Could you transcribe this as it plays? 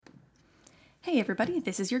Hey everybody,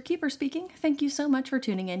 this is your Keeper speaking. Thank you so much for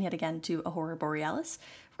tuning in yet again to Aurora Borealis.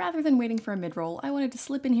 Rather than waiting for a mid-roll, I wanted to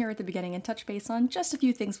slip in here at the beginning and touch base on just a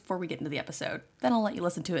few things before we get into the episode. Then I'll let you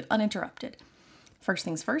listen to it uninterrupted. First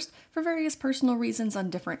things first, for various personal reasons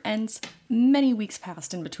on different ends, many weeks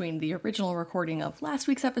passed in between the original recording of last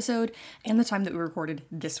week's episode and the time that we recorded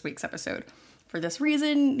this week's episode. For this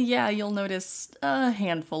reason, you'll notice a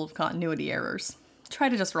handful of continuity errors. Try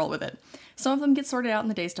to just roll with it. Some of them get sorted out in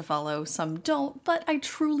the days to follow, some don't, but I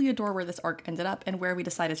truly adore where this arc ended up and where we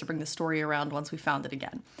decided to bring the story around once we found it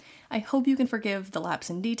again. I hope you can forgive the lapse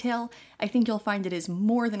in detail. I think you'll find it is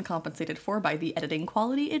more than compensated for by the editing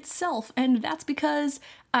quality itself, and that's because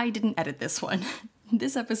I didn't edit this one.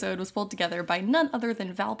 This episode was pulled together by none other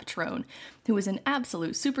than Val Patrone, who is an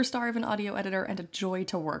absolute superstar of an audio editor and a joy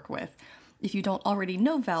to work with. If you don't already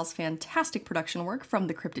know Val's fantastic production work from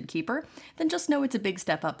The Cryptid Keeper, then just know it's a big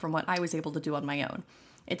step up from what I was able to do on my own.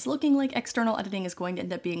 It's looking like external editing is going to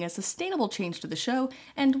end up being a sustainable change to the show,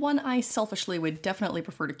 and one I selfishly would definitely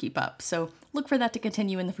prefer to keep up, so look for that to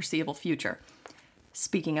continue in the foreseeable future.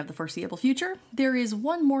 Speaking of the foreseeable future, there is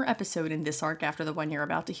one more episode in this arc after the one you're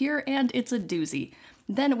about to hear, and it's a doozy.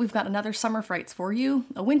 Then we've got another Summer Frights for you,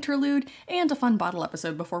 a Winterlude, and a fun bottle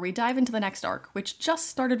episode before we dive into the next arc, which just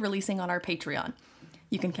started releasing on our Patreon.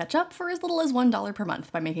 You can catch up for as little as $1 per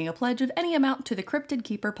month by making a pledge of any amount to the Cryptid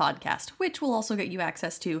Keeper podcast, which will also get you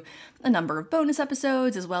access to a number of bonus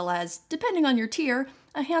episodes, as well as, depending on your tier,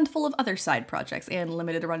 a handful of other side projects and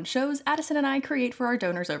limited-run shows Addison and I create for our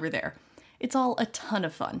donors over there. It's all a ton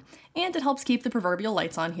of fun, and it helps keep the proverbial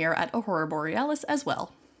lights on here at Aurora Borealis as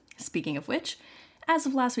well. Speaking of which, as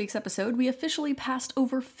of last week's episode, we officially passed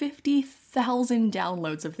over 50,000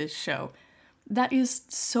 downloads of this show. That is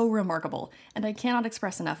so remarkable, and I cannot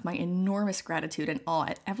express enough my enormous gratitude and awe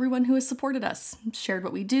at everyone who has supported us, shared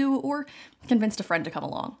what we do, or convinced a friend to come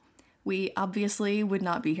along. We obviously would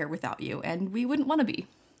not be here without you, and we wouldn't want to be.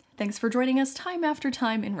 Thanks for joining us time after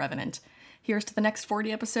time in Revenant. Here's to the next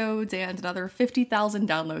 40 episodes and another 50,000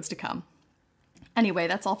 downloads to come. Anyway,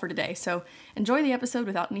 that's all for today, so enjoy the episode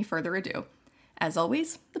without any further ado. As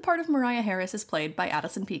always, the part of Mariah Harris is played by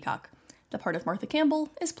Addison Peacock. The part of Martha Campbell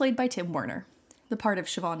is played by Tim Werner. The part of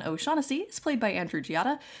Siobhan O'Shaughnessy is played by Andrew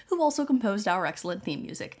Giotta, who also composed our excellent theme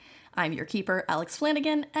music. I'm your keeper, Alex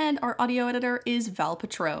Flanagan, and our audio editor is Val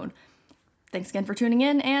Patrone. Thanks again for tuning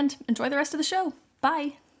in, and enjoy the rest of the show.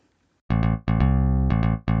 Bye!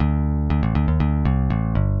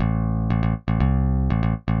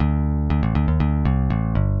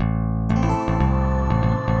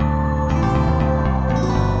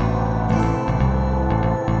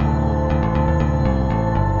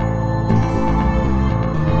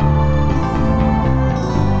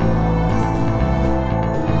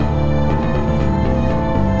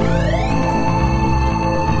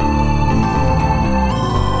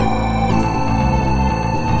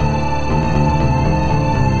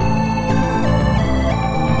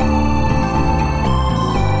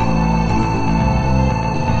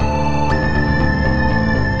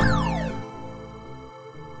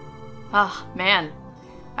 Oh, man.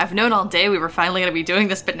 I've known all day we were finally going to be doing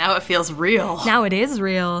this, but now it feels real. Now it is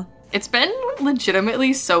real. It's been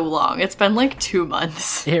legitimately so long. It's been like 2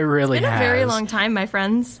 months. It really has. It's been a very long time, my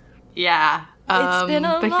friends. Yeah. It's been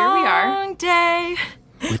a long day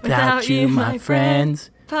without you, my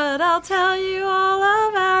friends. But I'll tell you all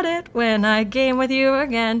about it when I game with you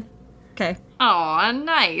again. Okay. Aw,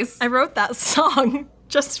 nice. I wrote that song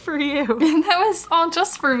just for you. That was all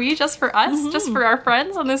just for me, just for us, just for our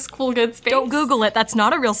friends on this cool, good space. Don't Google it. That's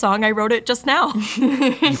not a real song. I wrote it just now.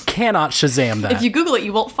 You cannot Shazam that. If you Google it,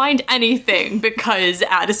 you won't find anything because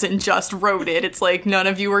Addison just wrote it. It's like none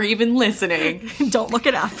of you were even listening. Don't look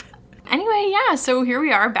it up. Anyway, yeah, so here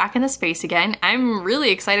we are back in the space again. I'm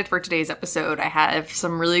really excited for today's episode. I have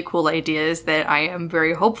some really cool ideas that I am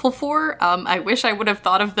very hopeful for. I wish I would have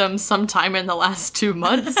thought of them sometime in the last 2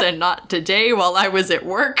 months and not today while I was at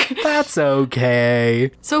work. That's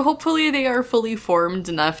okay. So hopefully they are fully formed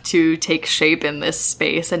enough to take shape in this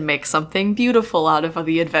space and make something beautiful out of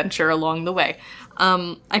the adventure along the way.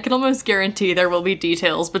 I can almost guarantee there will be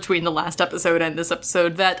details between the last episode and this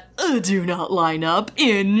episode that do not line up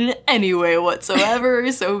in any way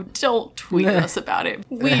whatsoever, so don't tweet us about it.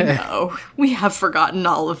 We know. We have forgotten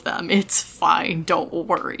all of them. It's fine. Don't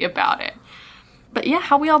worry about it. But yeah,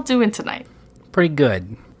 how we all doing tonight? Pretty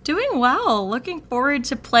good. Doing well. Looking forward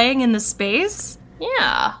to playing in the space.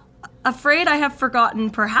 Yeah. Afraid I have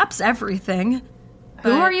forgotten perhaps everything.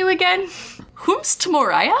 Who are you again? Who's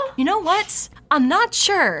Tamoraya? You know what? I'm not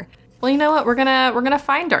sure. Well, you know what? We're gonna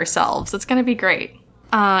find ourselves. It's gonna be great.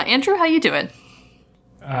 Andrew, how you doing?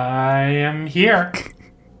 I am here.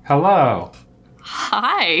 Hello.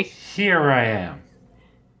 Hi. Here I am.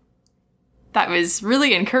 That was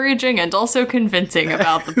really encouraging and also convincing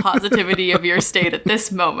about the positivity of your state at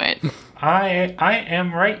this moment. I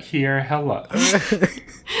am right here. Hello.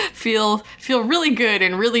 Feel really good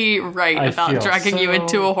and really right I about feel dragging you so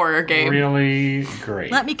into a horror game. Really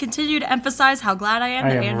great. Let me continue to emphasize how glad I am I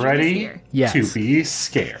that am Andrew is ready here. Yes. to be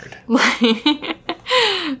scared.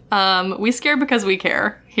 We scare because we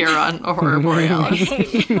care here on Horror Borealis.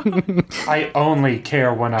 I only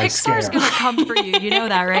care when I Pixar's scare. gonna come for you. You know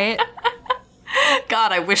that, right?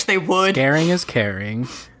 God, I wish they would. Caring is caring.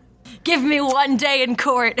 Give me one day in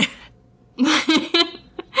court.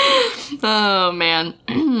 Oh, man.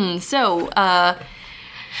 So,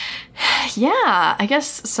 yeah, I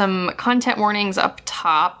guess some content warnings up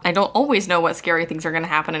top. I don't always know what scary things are going to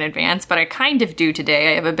happen in advance, but I kind of do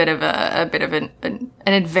today. I have a bit of an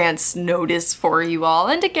advance notice for you all.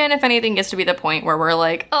 And again, if anything gets to be the point where we're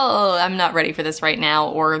like, oh, I'm not ready for this right now,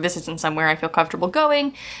 or this isn't somewhere I feel comfortable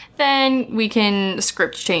going, then we can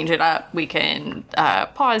script change it up. We can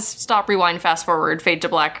pause, stop, rewind, fast forward, fade to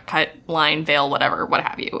black, cut, line, veil, whatever, what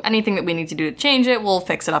have you. Anything that we need to do to change it, we'll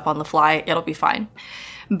fix it up on the fly. It'll be fine.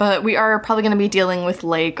 But we are probably going to be dealing with,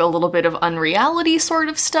 like, a little bit of unreality sort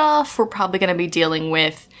of stuff. We're probably going to be dealing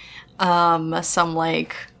with some,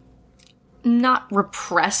 like, not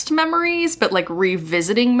repressed memories, but, like,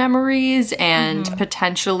 revisiting memories and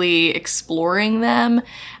potentially exploring them.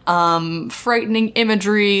 Frightening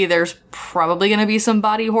imagery. There's probably going to be some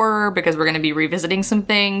body horror because we're going to be revisiting some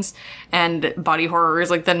things. And body horror is,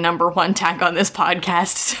 like, the #1 tag on this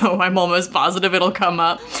podcast, so I'm almost positive it'll come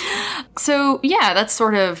up. So, yeah, that's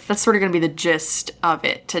sort of going to be the gist of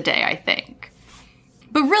it today, I think.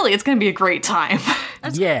 But really, it's going to be a great time.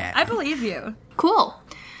 Yeah. I believe you. Cool.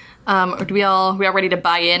 Are we all ready to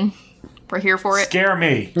buy in? We're here for it? Scare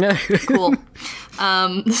me. Cool.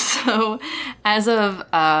 So, as of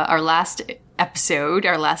our last episode,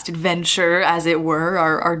 our last adventure, as it were,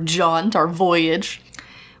 our jaunt, our voyage,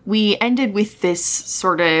 we ended with this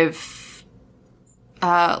sort of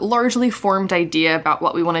largely formed idea about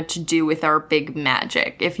what we wanted to do with our big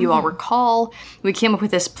magic. If you all recall, we came up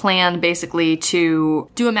with this plan basically to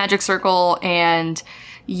do a magic circle and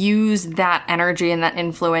use that energy and that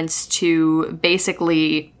influence to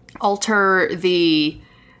basically alter the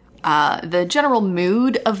general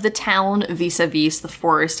mood of the town vis-a-vis the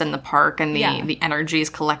forest and the park and the energies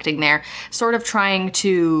collecting there, sort of trying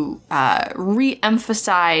to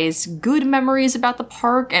re-emphasize good memories about the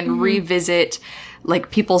park and revisit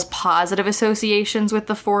like people's positive associations with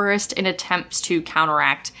the forest in attempts to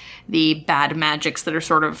counteract the bad magics that are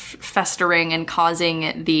sort of festering and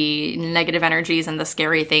causing the negative energies and the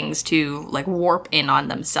scary things to like warp in on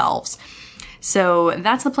themselves. So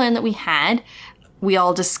that's the plan that we had. We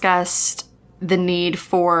all discussed the need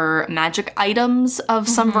for magic items of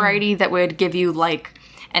some variety that would give you like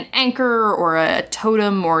an anchor or a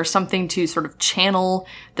totem or something to sort of channel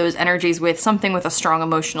those energies with, something with a strong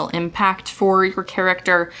emotional impact for your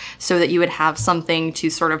character so that you would have something to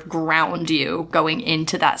sort of ground you going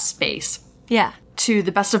into that space. Yeah. To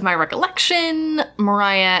the best of my recollection,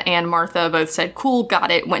 Mariah and Martha both said, cool, got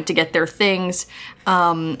it, went to get their things.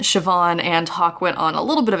 Siobhan and Hawk went on a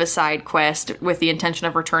little bit of a side quest with the intention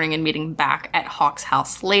of returning and meeting back at Hawk's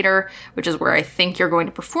house later, which is where I think you're going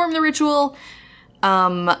to perform the ritual.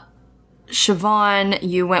 Siobhan,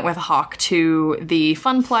 you went with Hawk to the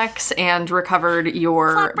Funplex and recovered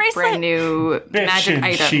your brand new magic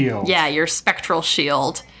item. Shield. Yeah, your spectral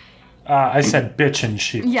shield. I said bitch and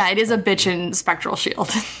shield. Yeah, it is a bitchin' spectral shield.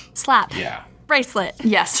 Slap. Yeah. Bracelet.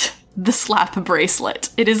 Yes, the slap bracelet.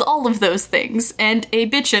 It is all of those things, and a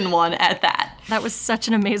bitchin' one at that. That was such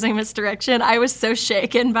an amazing misdirection. I was so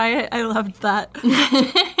shaken by it. I loved that.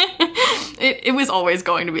 It was always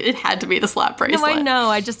going to be, it had to be the slap bracelet. No,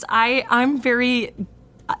 I know. I'm very,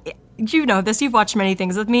 you know this, you've watched many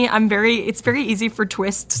things with me. It's very easy for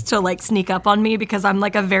twists to like sneak up on me because I'm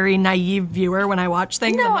like a very naive viewer when I watch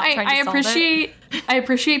things. No, I'm not trying to solve it. I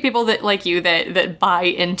appreciate people that like you that buy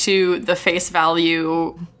into the face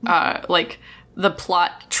value, like the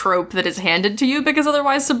plot trope that is handed to you, because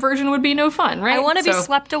otherwise subversion would be no fun, right? I want to be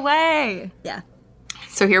swept away. Yeah.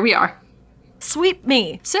 So here we are. Sweep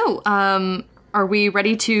me. So, are we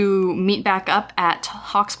ready to meet back up at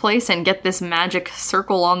Hawk's Place and get this magic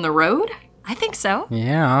circle on the road? I think so.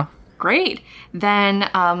 Yeah. Great.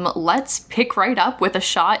 Then let's pick right up with a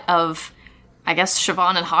shot of, I guess,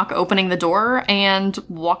 Siobhan and Hawk opening the door and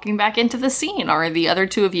walking back into the scene. Are the other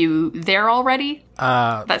two of you there already?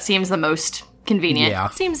 That seems the most convenient. Yeah.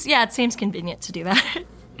 It seems convenient to do that.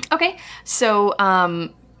 Okay. So,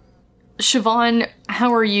 Siobhan,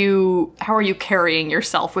 how are you carrying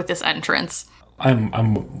yourself with this entrance?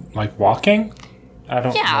 I'm like walking. I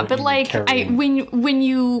don't. know Yeah, what but you like mean I carrying. when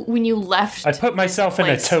you left I put myself in a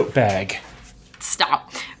place. tote bag.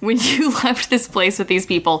 Stop. When you left this place with these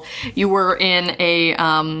people, you were in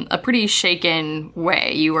a pretty shaken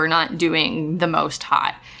way. You were not doing the most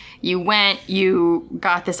hot. You went, you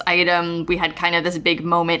got this item, we had kind of this big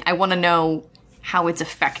moment. I want to know how it's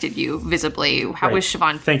affected you visibly. How Right. is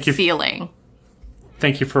Siobhan Thank you. feeling?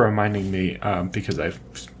 Thank you for reminding me, because I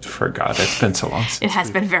forgot. It's been so long since It has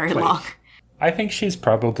we've been very played. long. I think she's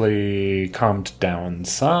probably calmed down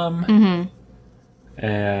some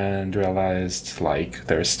and realized, like,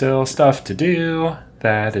 there's still stuff to do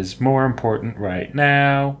that is more important right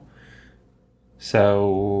now.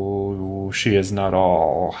 So she is not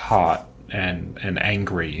all hot and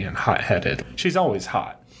angry and hot-headed. She's always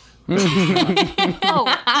hot. Oh,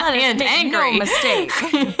 let us And make angry. no mistake.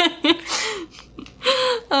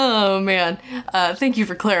 Oh, man. Thank you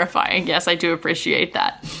for clarifying. Yes, I do appreciate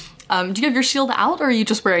that. Do you have your shield out, or are you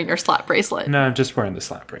just wearing your slap bracelet? No, I'm just wearing the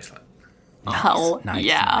slap bracelet. Hell nice,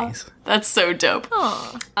 yeah. nice. That's so dope.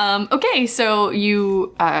 Okay, so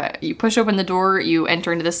you push open the door, you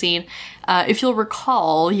enter into the scene. If you'll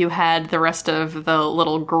recall, you had the rest of the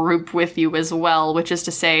little group with you as well, which is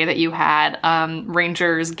to say that you had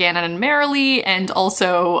Rangers Gannon and Marilee, and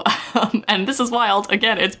also, and this is wild,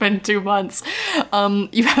 again, it's been 2 months,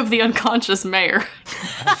 you have the unconscious mayor.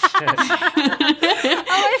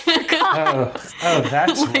 Oh,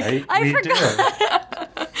 that's right. We do.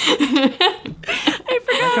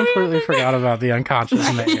 I completely forgot about the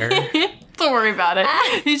unconscious mayor. Don't worry about it.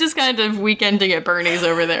 He's just kind of weekending at Bernie's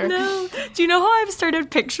over there. No. Do you know how I've started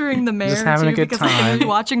picturing the mayor Just having too? a good because I've time. been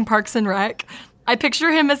watching Parks and Rec. I picture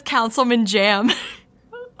him as Councilman Jam.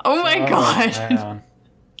 Oh my god.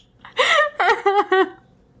 Man.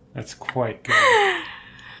 That's quite good.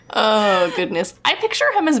 Oh goodness. I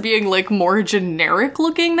picture him as being like more generic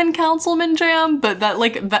looking than Councilman Jam, but that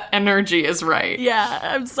like the energy is right. Yeah,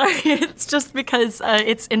 I'm sorry. It's just because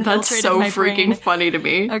it's infiltrated That's so my freaking brain. funny to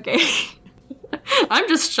me. Okay. I'm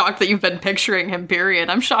just shocked that you've been picturing him, period.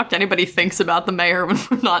 I'm shocked anybody thinks about the mayor when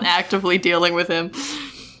we're not actively dealing with him.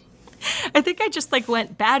 I think I just like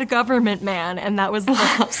went bad government man, and that was the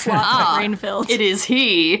slot my brain filled. It is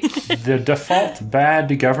he. The default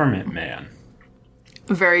bad government man.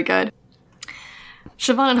 Very good.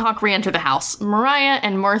 Siobhan and Hawk re-enter the house. Mariah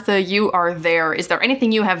and Martha, you are there. Is there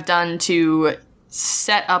anything you have done to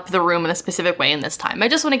set up the room in a specific way in this time? I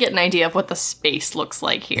just want to get an idea of what the space looks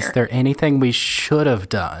like here. Is there anything we should have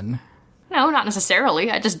done? No, not necessarily.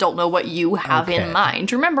 I just don't know what you have in Okay.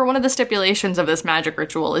 mind. Remember, one of the stipulations of this magic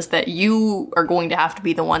ritual is that you are going to have to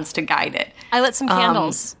be the ones to guide it. I lit some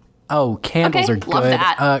candles. Oh, candles Okay, are good. love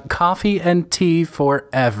that. Coffee and tea for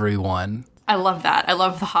everyone. I love that. I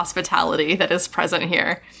love the hospitality that is present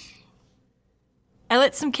here. I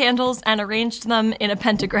lit some candles and arranged them in a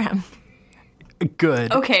pentagram.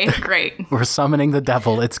 Good. Okay, great. We're summoning the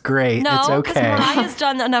devil. It's great. No, it's because okay. Mariah's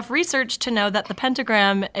done enough research to know that the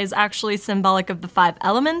pentagram is actually symbolic of the 5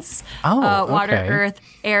 elements: Oh, water, okay. earth,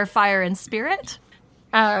 air, fire, and spirit.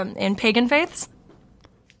 In pagan faiths.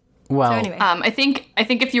 Well, So anyway, I think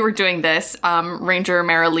if you were doing this, Ranger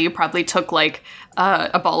Marilee probably took like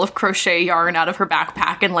a ball of crochet yarn out of her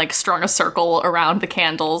backpack and like strung a circle around the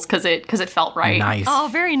candles because it felt right. nice. oh,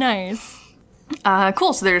 very nice.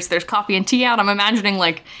 Cool. So there's coffee and tea out. I'm imagining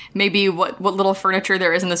like maybe what little furniture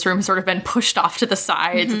there is in this room has sort of been pushed off to the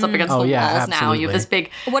sides. It's up against Oh, the yeah, walls now. You have this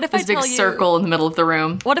big What if I this big tell you- circle in the middle of the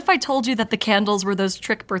room. What if I told you that the candles were those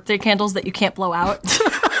trick birthday candles that you can't blow out?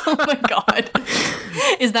 Oh my god.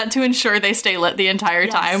 Is that to ensure they stay lit the entire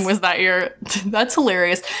time? Was that your... That's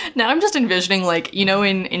hilarious. Now I'm just envisioning, like, you know,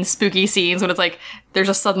 in spooky scenes when it's like, there's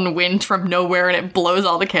a sudden wind from nowhere and it blows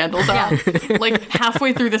all the candles out. Like,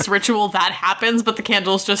 halfway through this ritual, that happens, but the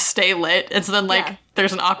candles just stay lit. And so then, like, Yeah.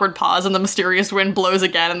 there's an awkward pause and the mysterious wind blows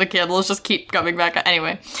again and the candles just keep coming back.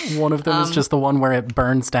 Anyway. One of them is just the one where it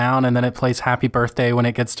burns down and then it plays happy birthday when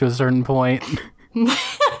it gets to a certain point.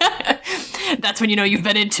 That's when you know you've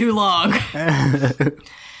been in too long.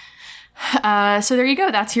 So there you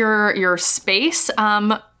go. That's your space.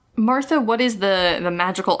 Martha, what is the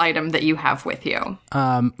magical item that you have with you?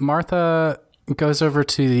 Martha goes over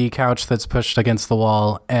to the couch that's pushed against the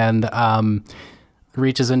wall and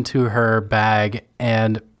reaches into her bag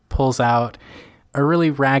and pulls out a really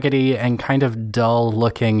raggedy and kind of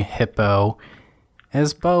dull-looking hippo.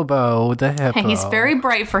 It's Bobo, the hippo. And he's very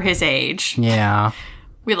bright for his age. Yeah.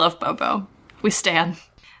 We love Bobo. We stan.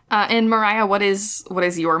 And Mariah, what is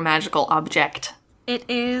your magical object? It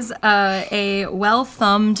is a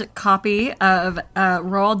well-thumbed copy of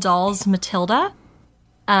Roald Dahl's Matilda.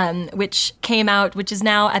 which came out, which is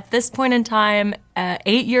now at this point in time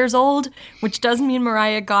 8 years old, which does mean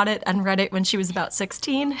Mariah got it and read it when she was about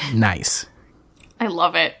 16. Nice. I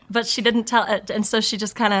love it. But she didn't tell it, and so she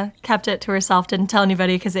just kind of kept it to herself, didn't tell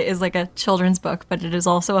anybody, because it is like a children's book, but it is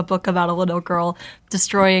also a book about a little girl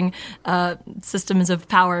destroying systems of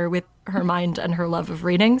power with her mind and her love of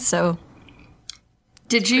reading, so...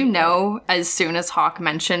 Did you know, as soon as Hawk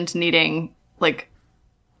mentioned needing, like,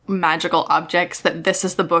 magical objects, that this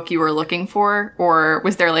is the book you were looking for? Or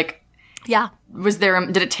was there, like... Yeah.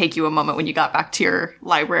 Did it take you a moment when you got back to your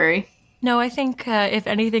library? No, I think if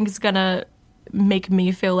anything's gonna make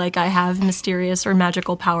me feel like I have mysterious or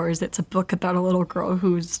magical powers, it's a book about a little girl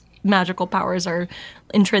whose magical powers are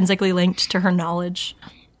intrinsically linked to her knowledge.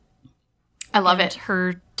 I love it.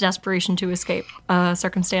 Her desperation to escape a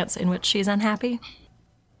circumstance in which she's unhappy.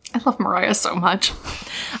 I love Mariah so much.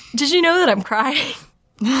 Did you know that I'm crying?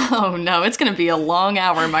 Oh no, it's gonna be a long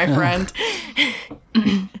hour, my friend.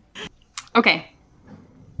 Okay.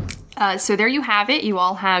 So there you have it. You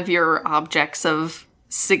all have your objects of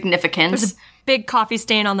significance. There's a big coffee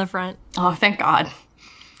stain on the front. Oh, thank God.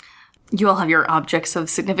 You all have your objects of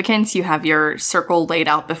significance. You have your circle laid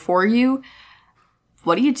out before you.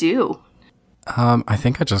 What do you do? I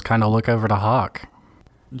think I just kind of look over to Hawk.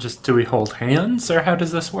 Just do we hold hands, or how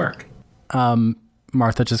does this work?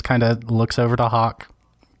 Martha just kind of looks over to Hawk,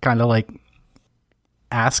 kind of like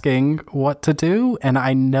asking what to do. And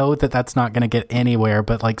I know that that's not going to get anywhere,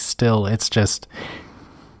 but like still, it's just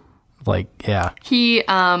like, yeah. He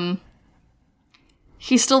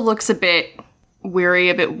still looks a bit weary,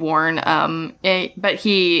 a bit worn, but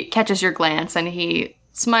he catches your glance and he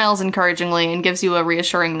smiles encouragingly and gives you a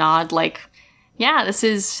reassuring nod, like, yeah, this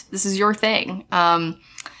is your thing.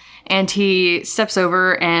 And he steps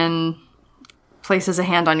over and places a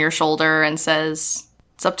hand on your shoulder and says,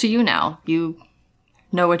 it's up to you now. You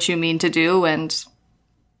know what you mean to do, and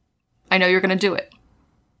I know you're going to do it.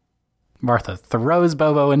 Martha throws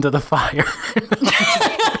Bobo into the fire.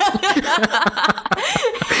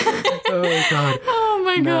 Oh, God. Oh,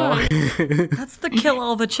 my God. That's the kill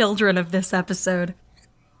all the children of this episode.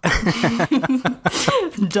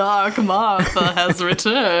 Dark Martha has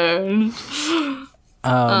returned.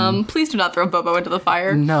 Please do not throw Bobo into the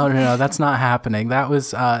fire. No, that's not happening. That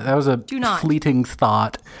was a fleeting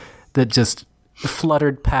thought that just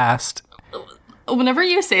fluttered past. Whenever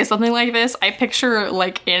you say something like this, I picture,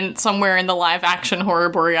 like, in somewhere in the live-action Horror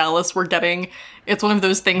Borealis, it's one of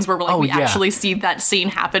those things where, like, actually see that scene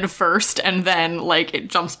happen first, and then, like, it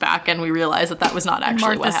jumps back, and we realize that was not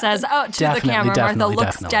actually what happened. Martha says, oh, to the camera. Martha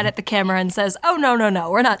looks dead at the camera and says, oh, no,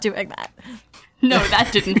 we're not doing that. No,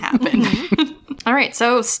 that didn't happen. All right,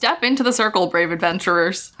 so step into the circle, brave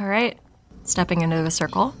adventurers. All right, stepping into the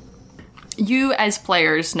circle. You as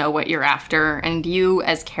players know what you're after, and you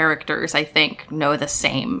as characters, I think, know the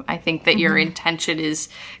same. I think that your intention is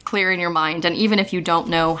clear in your mind, and even if you don't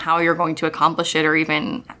know how you're going to accomplish it, or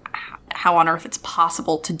even how on earth it's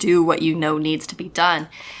possible to do what you know needs to be done,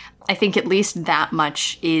 I think at least that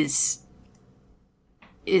much is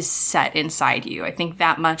set inside you. I think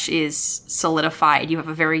that much is solidified. You have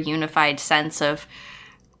a very unified sense of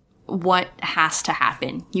what has to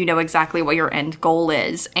happen. You know exactly what your end goal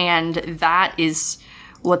is, and that is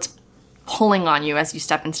what's pulling on you as you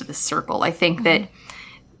step into this circle. I think that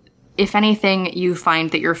if anything, you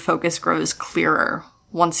find that your focus grows clearer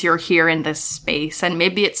once you're here in this space, and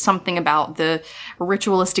maybe it's something about the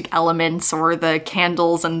ritualistic elements or the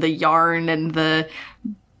candles and the yarn and the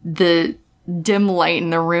dim light in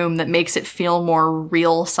the room that makes it feel more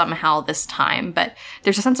real somehow this time, but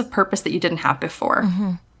there's a sense of purpose that you didn't have before.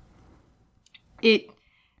 It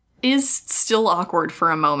is still awkward for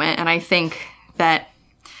a moment, and I think that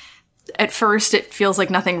at first it feels like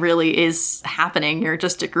nothing really is happening. You're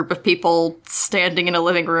just a group of people standing in a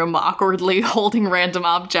living room awkwardly holding random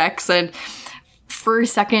objects, and for a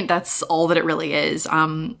second that's all that it really is.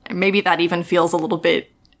 Maybe that even feels a little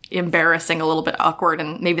bit embarrassing, a little bit awkward,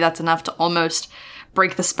 and maybe that's enough to almost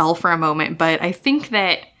break the spell for a moment. But I think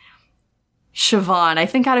that Siobhan, I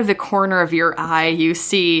think out of the corner of your eye you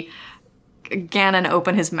see Ganon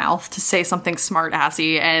open his mouth to say something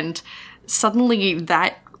smart-assy, and suddenly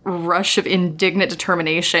that rush of indignant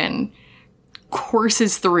determination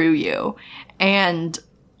courses through you, and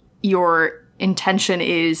your intention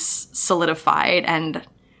is solidified. And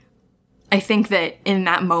I think that in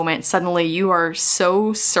that moment, suddenly you are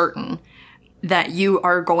so certain that you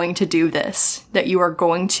are going to do this, that you are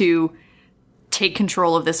going to take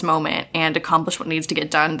control of this moment and accomplish what needs to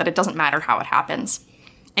get done, that it doesn't matter how it happens.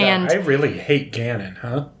 And I really hate Ganon,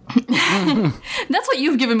 huh? that's what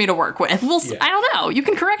you've given me to work with. Well, Yeah. I don't know. You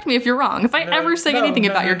can correct me if you're wrong. If I ever say anything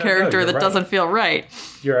about your character you're that right. doesn't feel right.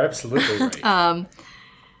 You're absolutely right.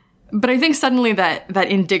 But I think suddenly that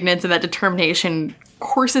indignance and that determination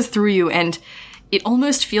courses through you, and it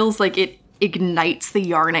almost feels like it ignites the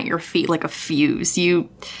yarn at your feet like a fuse. You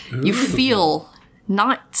feel,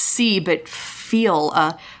 not see, but feel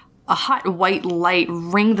a hot white light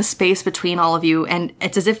ring the space between all of you, and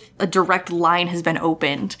it's as if a direct line has been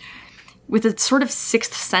opened. With a sort of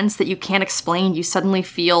sixth sense that you can't explain, you suddenly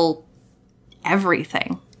feel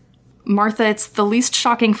everything. Martha, it's the least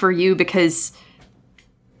shocking for you because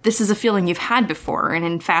this is a feeling you've had before, and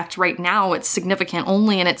in fact, right now, it's significant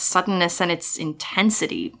only in its suddenness and its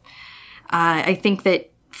intensity. I think that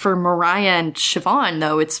for Mariah and Siobhan,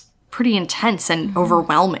 though, it's pretty intense and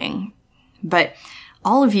overwhelming. But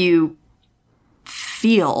all of you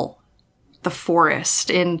feel the forest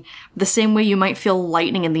in the same way you might feel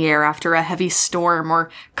lightning in the air after a heavy storm or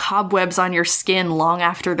cobwebs on your skin long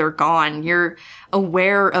after they're gone. You're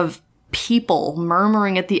aware of people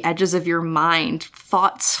murmuring at the edges of your mind,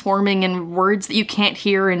 thoughts forming in words that you can't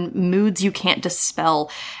hear and moods you can't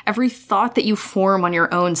dispel. Every thought that you form on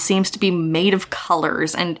your own seems to be made of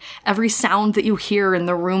colors, and every sound that you hear in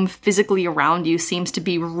the room physically around you seems to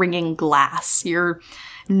be ringing glass. You're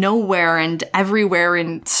nowhere and everywhere,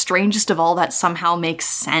 and strangest of all, that somehow makes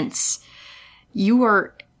sense. You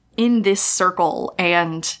are in this circle,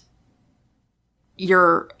 and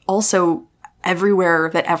you're also everywhere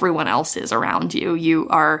that everyone else is around you. You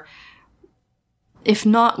are, if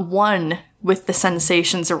not one with the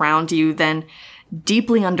sensations around you, then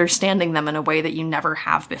deeply understanding them in a way that you never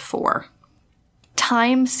have before.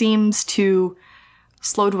 Time seems to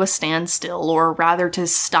slow to a standstill, or rather to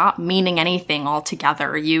stop meaning anything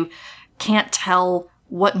altogether. You can't tell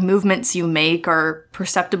what movements you make are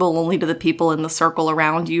perceptible only to the people in the circle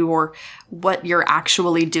around you, or what you're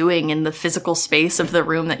actually doing in the physical space of the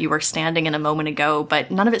room that you were standing in a moment ago,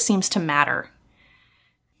 but none of it seems to matter.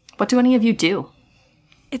 What do any of you do?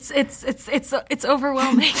 It's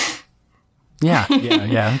overwhelming. Yeah.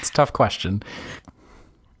 It's a tough question.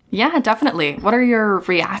 Yeah, definitely. What are your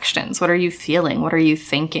reactions? What are you feeling? What are you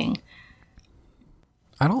thinking?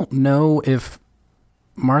 I don't know if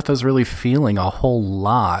Martha's really feeling a whole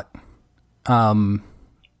lot. Because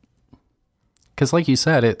like you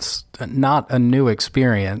said, it's not a new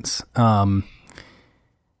experience.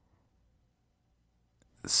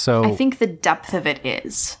 So I think the depth of it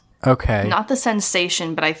is. Okay. Not the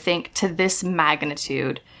sensation, but I think to this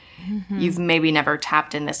magnitude, you've maybe never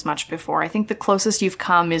tapped in this much before. I think the closest you've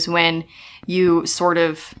come is when you sort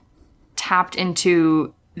of tapped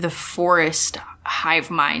into the forest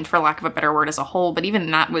hive mind, for lack of a better word, as a whole, but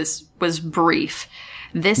even that was brief.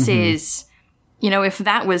 This is, if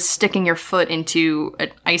that was sticking your foot into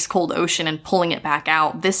an ice cold ocean and pulling it back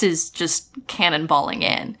out, this is just cannonballing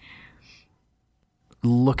in.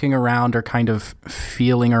 Looking around or kind of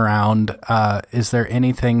feeling around, is there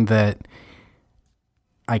anything that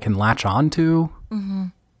I can latch on to?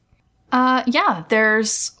 Yeah,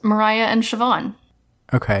 there's Mariah and Siobhan.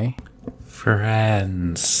 Okay.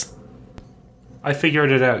 Friends. I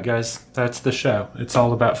figured it out, guys. That's the show. It's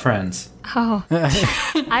all about friends. Oh,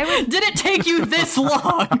 Did it take you this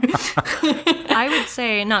long? I would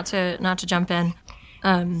say not to jump in.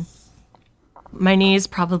 My knees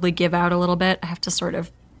probably give out a little bit. I have to sort of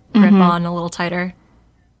grip on a little tighter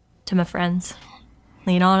to my friends.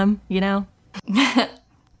 Lean on them,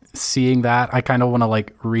 Seeing that, I kind of want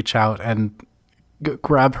to reach out and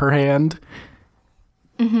grab her hand.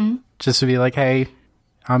 Just to be like, hey,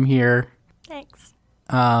 I'm here. Thanks.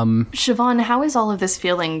 Siobhan, how is all of this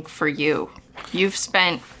feeling for you? You've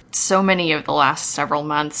spent so many of the last several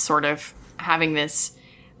months sort of having this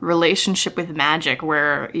relationship with magic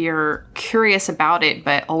where you're curious about it,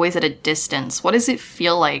 but always at a distance. What does it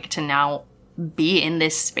feel like to now be in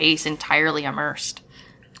this space entirely immersed?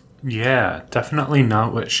 Yeah, definitely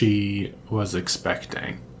not what she was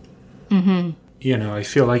expecting. I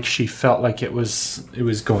feel like she felt like it was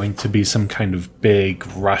going to be some kind of big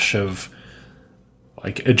rush of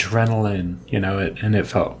adrenaline, and it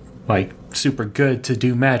felt like super good to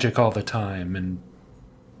do magic all the time, and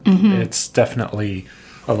it's definitely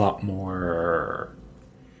a lot more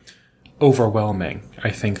overwhelming,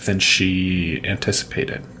 I think, than she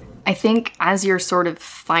anticipated. I think as you're sort of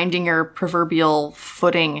finding your proverbial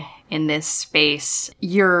footing in this space,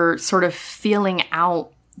 you're sort of feeling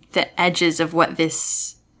out the edges of what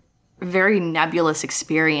this very nebulous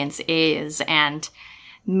experience is, and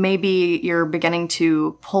maybe you're beginning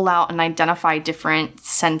to pull out and identify different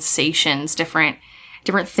sensations, different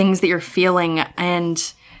things that you're feeling,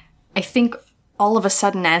 and I think all of a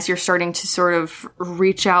sudden, as you're starting to sort of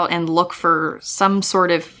reach out and look for some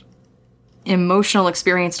sort of emotional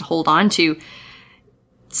experience to hold on to,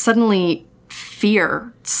 suddenly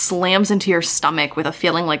fear slams into your stomach with a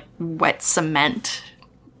feeling like wet cement.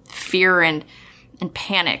 Fear and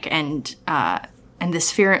panic and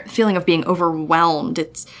this feeling of being overwhelmed.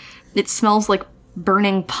 It smells like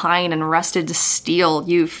burning pine and rusted steel.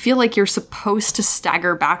 You feel like you're supposed to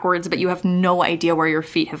stagger backwards, but you have no idea where your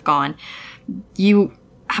feet have gone. You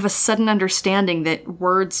have a sudden understanding that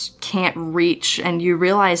words can't reach, and you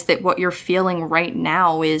realize that what you're feeling right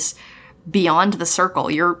now is beyond the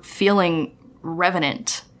circle. You're feeling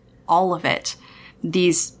revenant, all of it.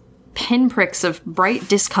 These pinpricks of bright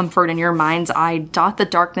discomfort in your mind's eye dot the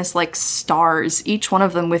darkness like stars, each one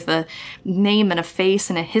of them with a name and a face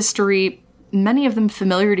and a history, many of them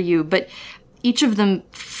familiar to you, but each of them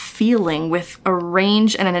feeling with a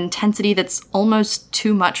range and an intensity that's almost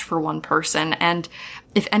too much for one person. And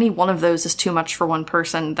if any one of those is too much for one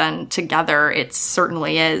person, then together it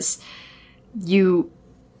certainly is. You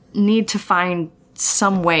need to find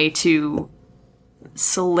some way to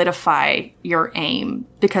solidify your aim,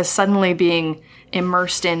 because suddenly being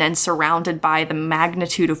immersed in and surrounded by the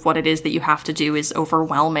magnitude of what it is that you have to do is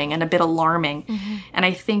overwhelming and a bit alarming. And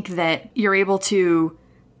I think that you're able to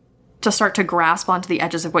start to grasp onto the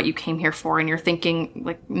edges of what you came here for, and you're thinking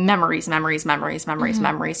like memories.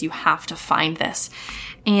 You have to find this.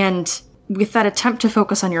 And with that attempt to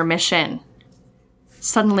focus on your mission,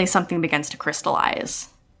 suddenly something begins to crystallize.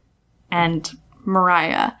 And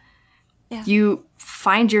Mariah, you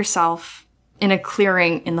find yourself in a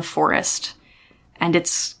clearing in the forest, and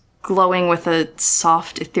it's glowing with a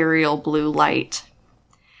soft, ethereal blue light.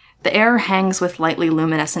 The air hangs with lightly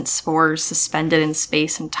luminescent spores suspended in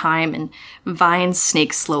space and time, and vines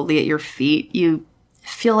snake slowly at your feet. You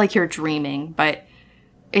feel like you're dreaming, but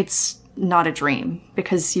it's not a dream,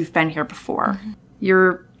 because you've been here before.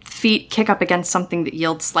 Your feet kick up against something that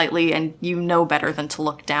yields slightly, and you know better than to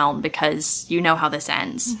look down, because you know how this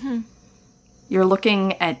ends. You're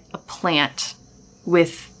looking at a plant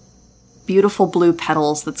with beautiful blue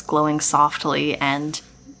petals that's glowing softly, and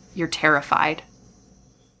you're terrified.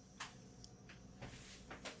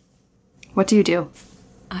 What do you do?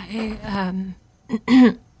 I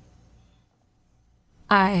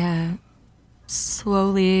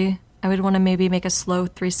slowly, I would want to maybe make a slow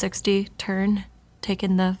 360 turn, take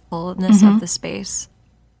in the fullness of the space.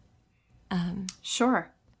 Sure.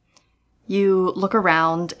 You look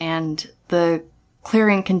around and the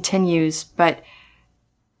clearing continues, but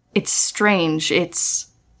it's strange. It's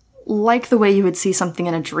like the way you would see something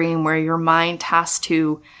in a dream, where your mind has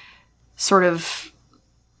to sort of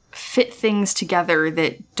fit things together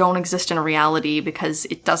that don't exist in reality because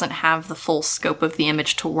it doesn't have the full scope of the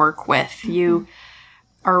image to work with. You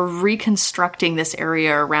are reconstructing this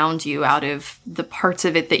area around you out of the parts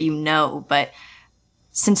of it that you know, but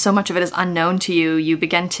since so much of it is unknown to you, you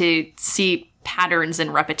begin to see patterns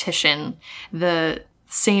in repetition. The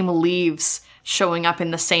same leaves showing up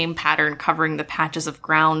in the same pattern, covering the patches of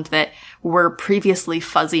ground that were previously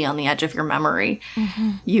fuzzy on the edge of your memory.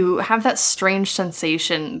 You have that strange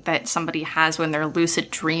sensation that somebody has when they're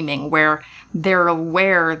lucid dreaming, where they're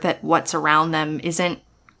aware that what's around them isn't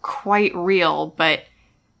quite real, but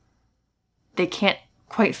they can't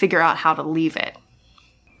quite figure out how to leave it.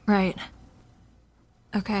 Right.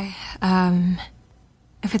 Okay.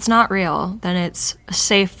 If it's not real, then it's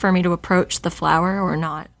safe for me to approach the flower or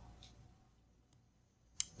not?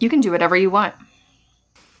 You can do whatever you want.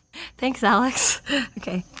 Thanks, Alex.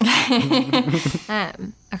 Okay.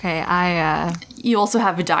 You also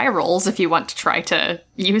have die rolls if you want to try to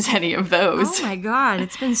use any of those. Oh my god,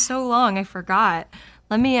 it's been so long, I forgot.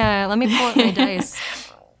 Let me pull up my dice.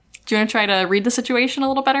 Do you want to try to read the situation a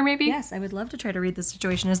little better, maybe? Yes, I would love to try to read the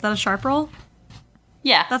situation. Is that a sharp roll?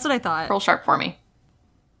 Yeah. That's what I thought. Roll sharp for me.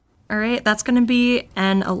 All right, that's going to be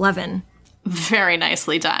an 11. Very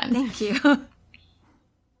nicely done. Thank you.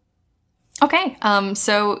 Okay,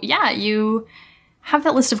 so yeah, you have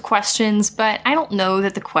that list of questions, but I don't know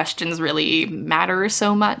that the questions really matter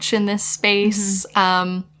so much in this space.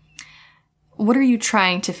 What are you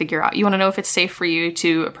trying to figure out? You want to know if it's safe for you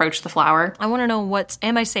to approach the flower? I want to know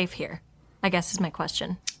am I safe here? I guess is my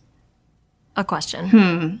question. A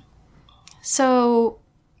question. So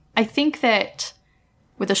I think that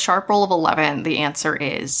with a sharp roll of 11, the answer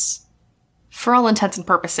is, for all intents and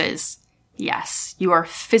purposes, yes, you are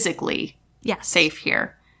physically safe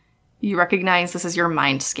here. You recognize this is your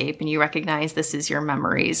mindscape, and you recognize this is your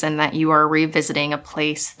memories, and that you are revisiting a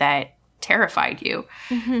place that terrified you.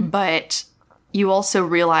 But you also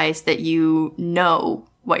realize that you know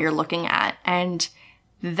what you're looking at, and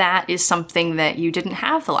that is something that you didn't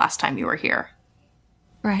have the last time you were here.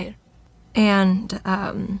 Right. And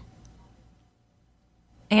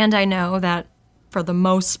I know that for the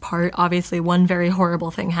most part, obviously one very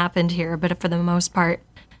horrible thing happened here, but for the most part,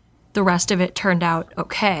 the rest of it turned out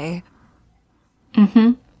okay.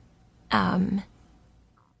 Mm-hmm.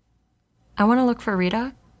 I want to look for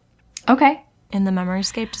Rita Okay. in the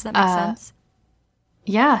memoryscape. Does that make sense?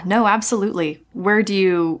 Yeah, no, absolutely. Where do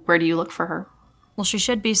you look for her? Well, she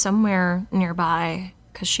should be somewhere nearby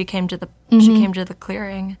because she came to the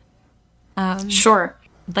clearing. Sure.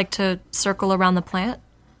 I'd like to circle around the plant.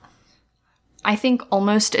 I think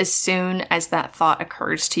almost as soon as that thought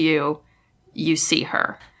occurs to you, you see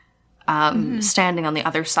her standing on the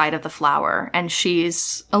other side of the flower, and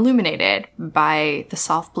she's illuminated by the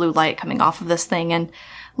soft blue light coming off of this thing and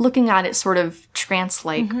looking at it sort of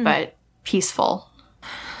trance-like but peaceful.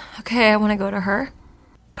 Okay, I want to go to her.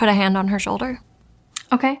 Put a hand on her shoulder.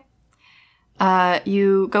 Okay.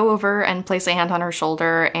 You go over and place a hand on her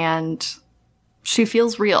shoulder, and she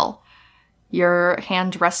feels real. Your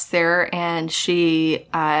hand rests there, and she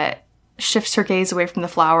shifts her gaze away from the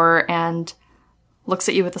flower and looks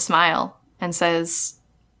at you with a smile and says,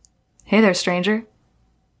 "Hey there, stranger."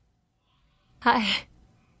 Hi.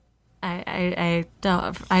 I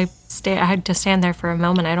had to stand there for a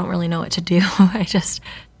moment. I don't really know what to do. I just,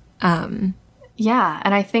 Yeah,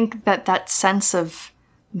 and I think that sense of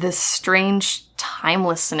this strange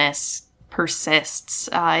timelessness persists.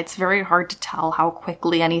 It's very hard to tell how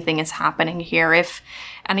quickly anything is happening here, if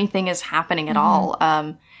anything is happening at all.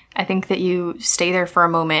 I think that you stay there for a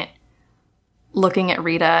moment looking at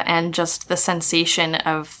Rita, and just the sensation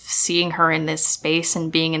of seeing her in this space and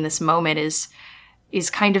being in this moment is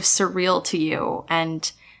kind of surreal to you. And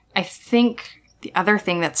I think the other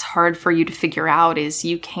thing that's hard for you to figure out is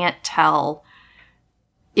you can't tell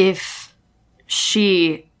if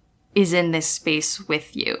she is in this space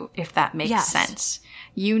with you, if that makes sense.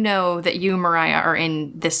 You know that you, Mariah, are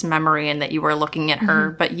in this memory and that you are looking at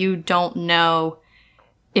her, but you don't know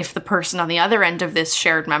if the person on the other end of this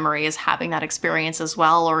shared memory is having that experience as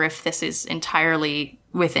well, or if this is entirely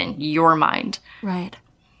within your mind. right.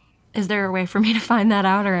 Is there a way for me to find that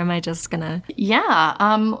out, or am I just gonna... Yeah,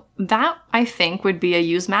 that, I think, would be a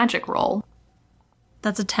use magic roll.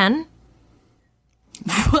 That's a 10?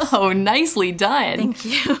 Whoa, nicely done. Thank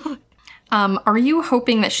you. Are you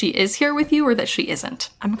hoping that she is here with you or that she isn't?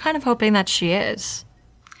 I'm kind of hoping that she is.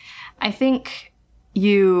 I think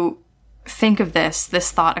you think of this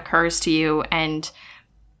thought occurs to you, and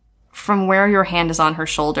from where your hand is on her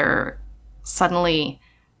shoulder, suddenly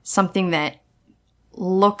something that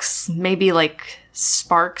looks maybe like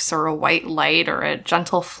sparks or a white light or a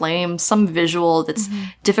gentle flame, some visual that's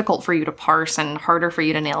difficult for you to parse and harder for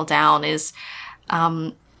you to nail down, is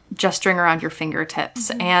gesturing around your fingertips.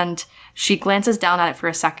 And she glances down at it for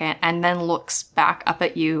a second and then looks back up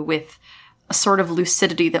at you with a sort of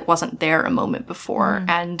lucidity that wasn't there a moment before.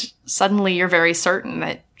 And suddenly you're very certain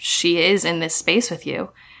that she is in this space with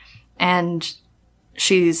you. And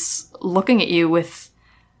she's looking at you with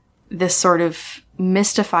this sort of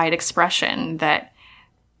mystified expression that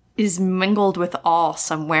is mingled with awe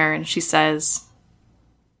somewhere. And she says,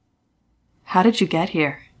 "How did you get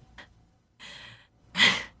here?"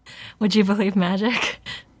 Would you believe magic?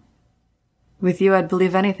 With you, I'd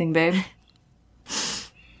believe anything, babe.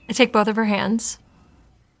 I take both of her hands.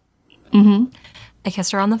 I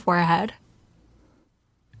kiss her on the forehead.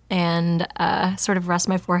 And sort of rest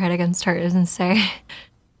my forehead against hers and say,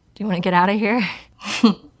 "Do you want to get out of here?"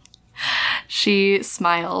 She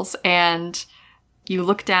smiles, and you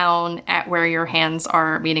look down at where your hands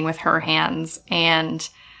are meeting with her hands, and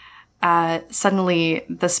suddenly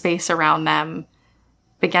the space around them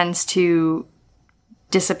begins to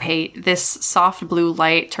dissipate. This soft blue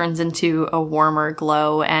light turns into a warmer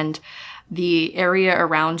glow, and the area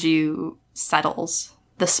around you settles.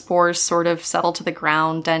 The spores sort of settle to the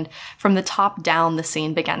ground, and from the top down, the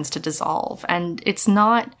scene begins to dissolve. And it's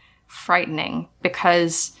not frightening,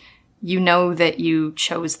 because you know that you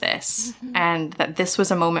chose this, and that this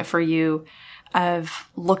was a moment for you of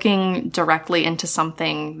looking directly into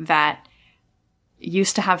something that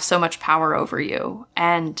used to have so much power over you.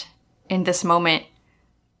 And in this moment,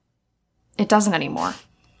 it doesn't anymore.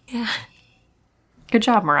 Yeah. Good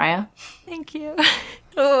job, Mariah. Thank you.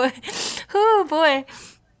 Oh boy.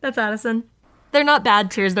 That's Addison. They're not bad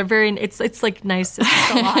tears. They're very, it's like nice. It's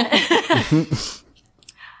just a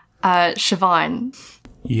lot. Siobhan,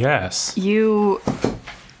 Yes. you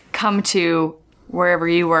come to wherever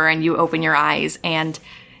you were and you open your eyes and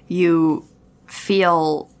you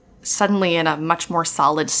feel suddenly in a much more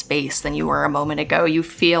solid space than you were a moment ago. You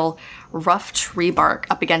feel rough tree bark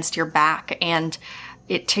up against your back, and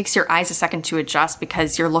it takes your eyes a second to adjust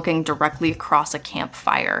because you're looking directly across a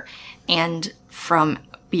campfire. And from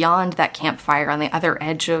beyond that campfire, on the other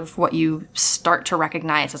edge of what you start to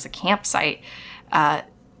recognize as a campsite, a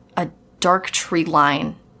dark tree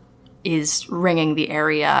line is ringing the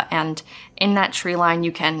area. And in that tree line,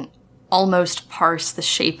 you can almost parse the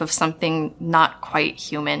shape of something not quite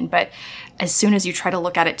human. But as soon as you try to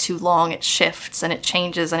look at it too long, it shifts and it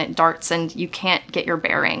changes and it darts, and you can't get your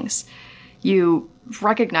bearings. You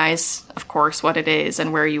recognize, of course, what it is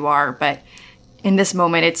and where you are, but in this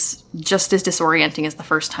moment, it's just as disorienting as the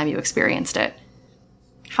first time you experienced it.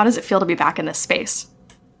 How does it feel to be back in this space?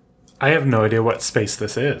 I have no idea what space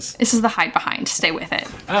this is. This is the hide behind. Stay with it.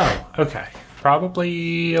 Oh, okay.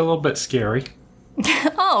 Probably a little bit scary.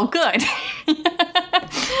 Oh, good.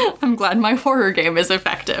 I'm glad my horror game is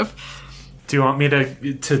effective. Do you want me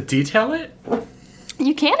to detail it?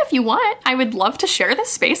 You can if you want. I would love to share this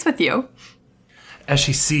space with you. As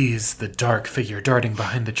she sees the dark figure darting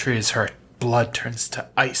behind the trees, her blood turns to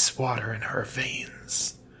ice water in her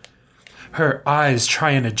veins. Her eyes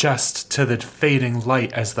try and adjust to the fading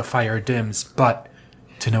light as the fire dims, but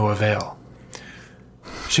to no avail.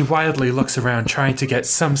 She wildly looks around, trying to get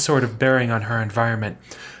some sort of bearing on her environment,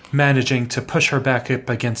 managing to push her back up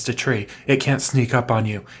against a tree. It can't sneak up on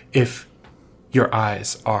you if your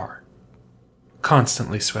eyes are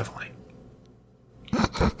constantly swiveling.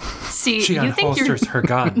 See, She you think you're... unholsters her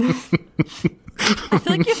gun. I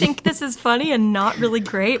feel like you think this is funny and not really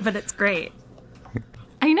great, but it's great.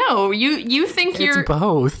 I know. You think you're... It's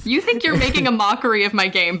both. You think you're making a mockery of my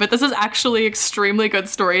game, but this is actually extremely good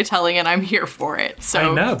storytelling, and I'm here for it.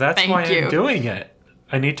 So I know, that's thank why you. I'm doing it.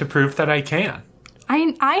 I need to prove that I can.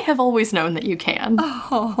 I have always known that you can.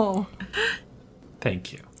 Oh.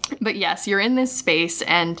 Thank you. But yes, you're in this space,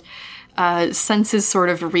 and senses sort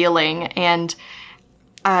of reeling, and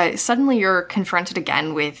suddenly you're confronted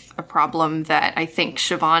again with a problem that I think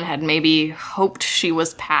Siobhan had maybe hoped she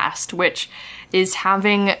was past, which is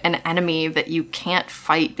having an enemy that you can't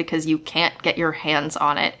fight because you can't get your hands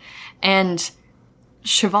on it. And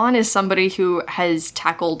Siobhan is somebody who has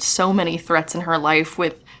tackled so many threats in her life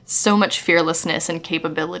with so much fearlessness and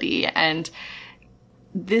capability, and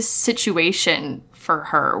this situation for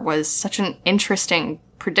her was such an interesting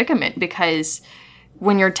predicament because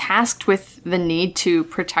when you're tasked with the need to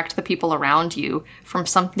protect the people around you from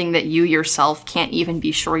something that you yourself can't even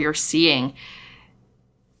be sure you're seeing,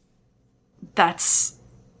 that's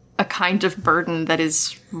a kind of burden that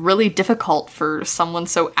is really difficult for someone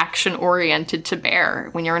so action-oriented to bear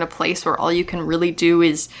when you're in a place where all you can really do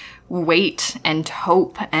is wait and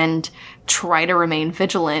hope and try to remain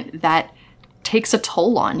vigilant. That takes a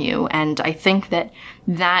toll on you, and I think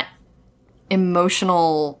that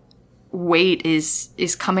emotional weight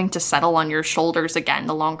is coming to settle on your shoulders again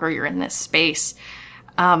the longer you're in this space.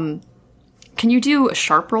 Can you do a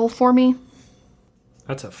sharp roll for me?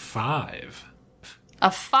 That's a 5.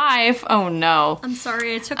 A 5? Oh no. I'm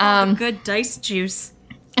sorry, I took all the good dice juice.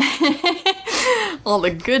 All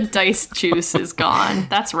the good dice juice is gone.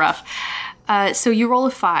 That's rough. So you roll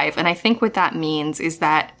a 5, and I think what that means is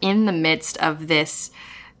that in the midst of this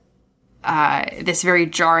very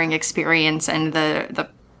jarring experience and the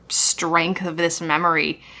strength of this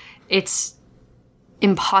memory, it's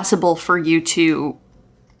impossible for you to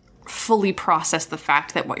fully process the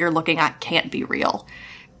fact that what you're looking at can't be real.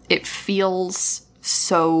 It feels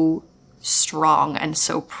so strong and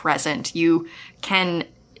so present. You can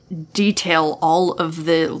detail all of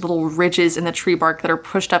the little ridges in the tree bark that are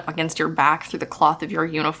pushed up against your back through the cloth of your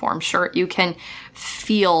uniform shirt. You can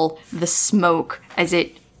feel the smoke as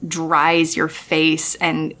it dries your face,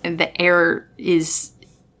 and the air is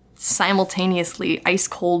simultaneously ice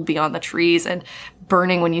cold beyond the trees and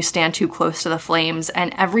burning when you stand too close to the flames,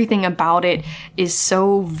 and everything about it is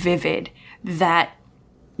so vivid that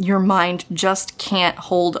your mind just can't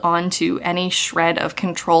hold on to any shred of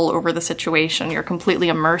control over the situation. You're completely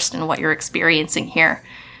immersed in what you're experiencing here.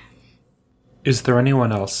 Is there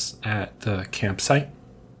anyone else at the campsite?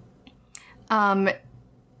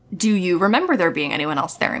 Do you remember there being anyone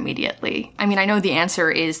else there immediately? I mean, I know the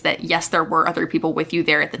answer is that yes, there were other people with you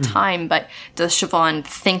there at the time, but does Siobhan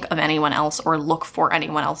think of anyone else or look for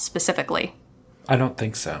anyone else specifically? I don't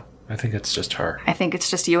think so. I think it's just her. I think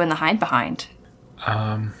it's just you and the hide behind.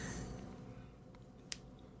 I'm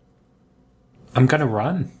gonna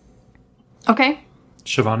run. Okay.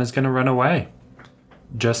 Siobhan is gonna run away.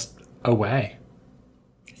 Just away.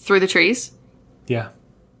 Through the trees? Yeah.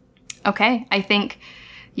 Okay. I think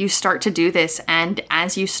you start to do this, and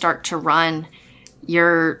as you start to run,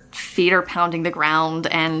 your feet are pounding the ground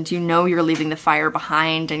and you know you're leaving the fire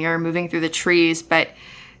behind and you're moving through the trees, but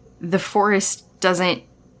the forest doesn't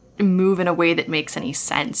move in a way that makes any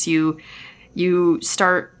sense. You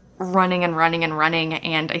start running and running and running,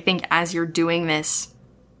 and I think as you're doing this,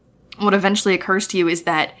 what eventually occurs to you is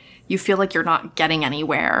that you feel like you're not getting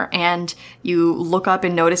anywhere, and you look up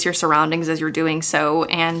and notice your surroundings as you're doing so,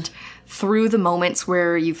 and through the moments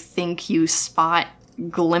where you think you spot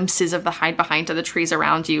glimpses of the hide behind to the trees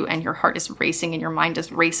around you, and your heart is racing and your mind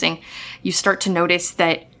is racing, you start to notice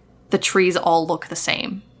that the trees all look the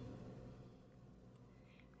same.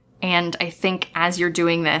 And I think as you're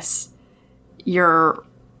doing this, your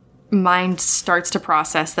mind starts to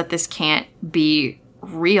process that this can't be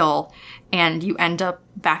real, and you end up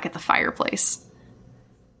back at the fireplace.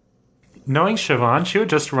 Knowing Siobhan, she would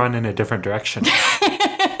just run in a different direction. She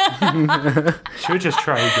would just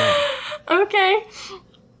try again. Okay.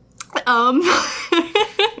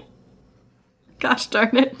 Gosh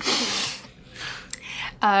darn it.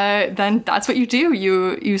 Then that's what you do.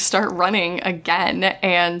 You start running again,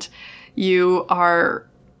 and you are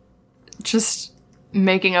just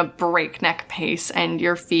making a breakneck pace, and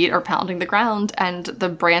your feet are pounding the ground, and the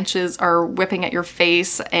branches are whipping at your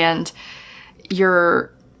face, and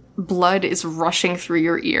your blood is rushing through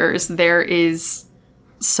your ears. There is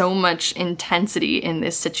so much intensity in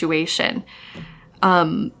this situation.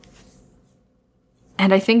 And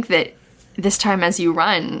I think that this time as you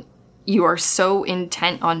run, you are so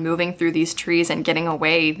intent on moving through these trees and getting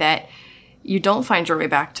away that you don't find your way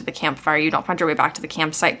back to the campfire, you don't find your way back to the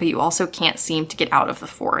campsite, but you also can't seem to get out of the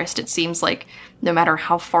forest. It seems like no matter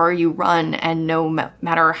how far you run and no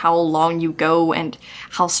matter how long you go and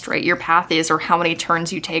how straight your path is or how many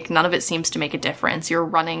turns you take, none of it seems to make a difference. You're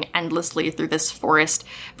running endlessly through this forest,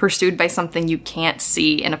 pursued by something you can't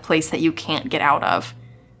see in a place that you can't get out of.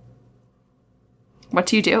 What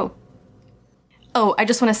do you do? Oh, I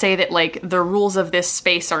just want to say that, like, the rules of this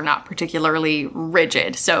space are not particularly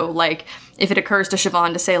rigid. So, like, if it occurs to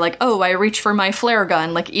Siobhan to say, like, oh, I reach for my flare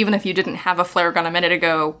gun, like, even if you didn't have a flare gun a minute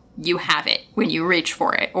ago, you have it when you reach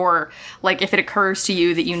for it. Or, like, if it occurs to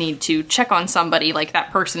you that you need to check on somebody, like,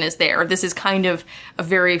 that person is there. This is kind of a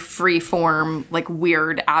very free-form, like,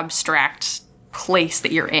 weird, abstract place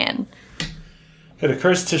that you're in. It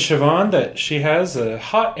occurs to Siobhan that she has a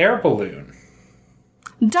hot air balloon.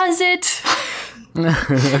 Does it?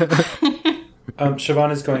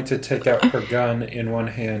 Siobhan is going to take out her gun in one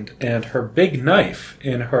hand and her big knife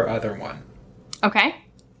in her other one. Okay.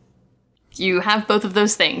 You have both of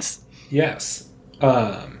those things. Yes.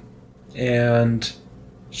 And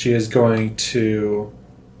she is going to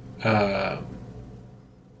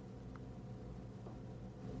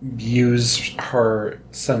use her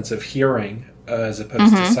sense of hearing as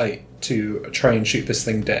opposed to sight to try and shoot this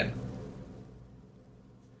thing dead.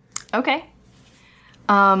 Okay.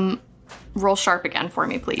 Roll sharp again for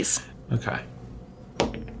me, please. Okay.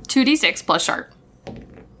 2d6 plus sharp.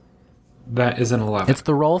 That is an 11. It's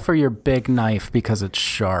the roll for your big knife because it's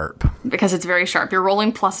sharp. Because it's very sharp. You're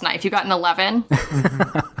rolling plus knife. You got an 11.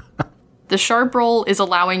 The sharp roll is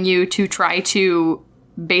allowing you to try to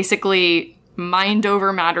basically mind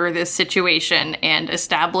over matter this situation and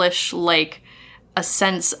establish, like, a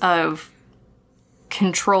sense of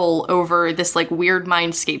control over this, like, weird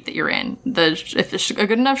mindscape that you're in. If a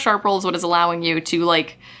good enough sharp roll is what is allowing you to,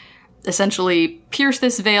 like, essentially pierce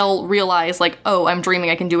this veil, realize, like, oh, I'm dreaming,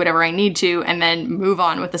 I can do whatever I need to, and then move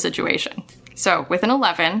on with the situation. So with an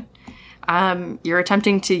 11, you're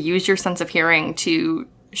attempting to use your sense of hearing to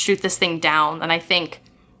shoot this thing down, and I think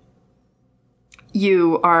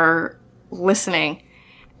you are listening,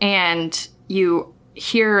 and you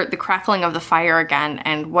hear the crackling of the fire again,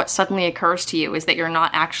 and what suddenly occurs to you is that you're not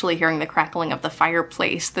actually hearing the crackling of the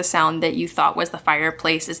fireplace. The sound that you thought was the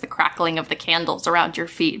fireplace is the crackling of the candles around your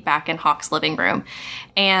feet back in Hawk's living room.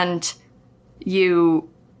 And you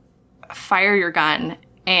fire your gun,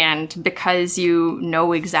 and because you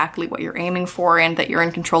know exactly what you're aiming for and that you're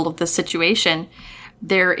in control of the situation,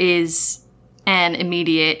 there is an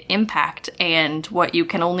immediate impact, and what you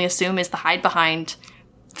can only assume is the hide behind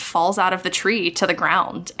falls out of the tree to the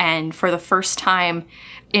ground. And for the first time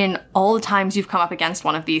in all the times you've come up against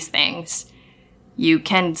one of these things, you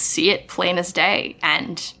can see it plain as day,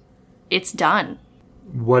 and it's done.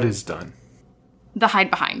 What is done? The hide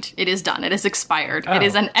behind. It is done. It is expired. Oh. It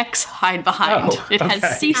is an hide behind. Oh, it has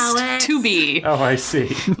okay. ceased Alex. to be. Oh, I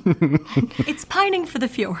see. It's pining for the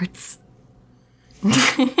fjords.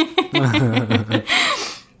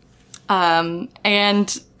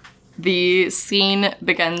 And the scene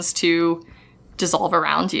begins to dissolve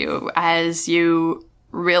around you as you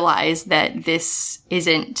realize that this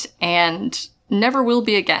isn't, and never will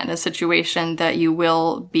be again a situation that you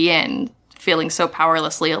will be in feeling so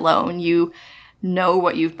powerlessly alone. You know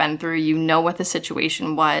what you've been through, you know what the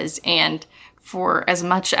situation was, and for as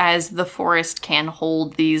much as the forest can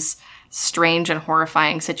hold these strange and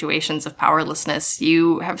horrifying situations of powerlessness,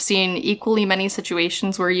 you have seen equally many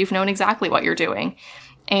situations where you've known exactly what you're doing.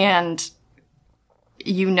 And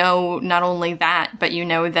you know not only that, but you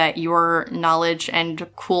know that your knowledge and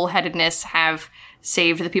cool-headedness have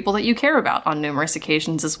saved the people that you care about on numerous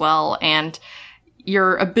occasions as well. And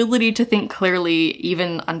your ability to think clearly,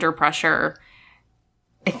 even under pressure,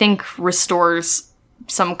 I think restores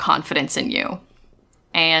some confidence in you.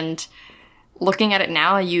 And looking at it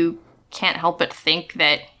now, you can't help but think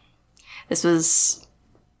that this was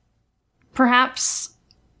perhaps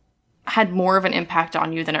had more of an impact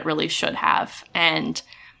on you than it really should have. And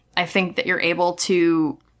I think that you're able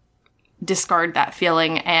to discard that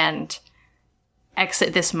feeling and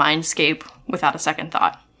exit this mindscape without a second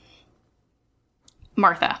thought.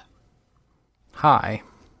 Martha. Hi.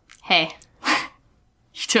 Hey.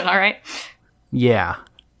 You doing all right? Yeah.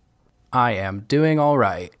 I am doing all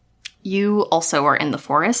right. You also are in the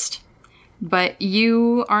forest, but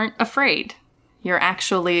you aren't afraid. You're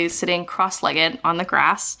actually sitting cross-legged on the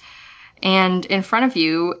grass, and in front of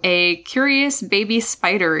you, a curious baby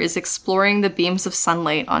spider is exploring the beams of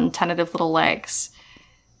sunlight on tentative little legs.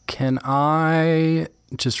 Can I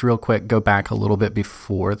just real quick go back a little bit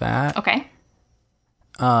before that? Okay.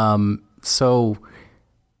 So,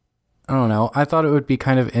 I don't know. I thought it would be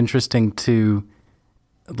kind of interesting to,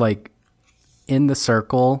 like, in the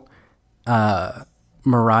circle,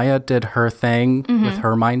 Mariah did her thing with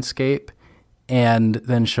her mindscape, and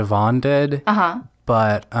then Siobhan did. Uh-huh.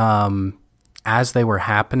 But as they were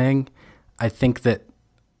happening, I think that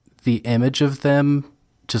the image of them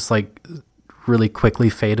just, like, really quickly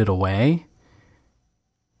faded away.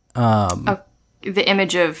 The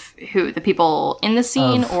image of who? The people in the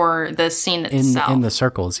scene or the scene itself? In the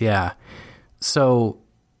circles, yeah. So,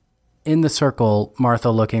 in the circle, Martha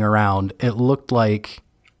looking around, it looked like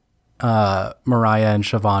Mariah and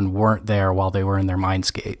Siobhan weren't there while they were in their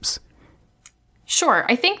mindscapes. Sure.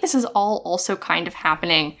 I think this is all also kind of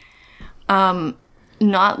happening not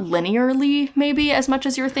linearly, maybe, as much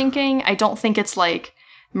as you're thinking. I don't think it's like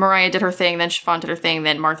Mariah did her thing, then Siobhan did her thing,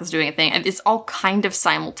 then Martha's doing a thing. And it's all kind of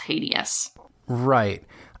simultaneous. Right.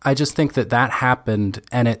 I just think that happened,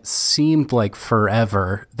 and it seemed like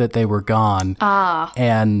forever that they were gone.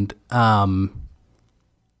 And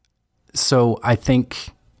so I think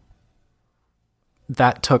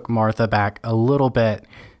that took Martha back a little bit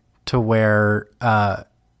to where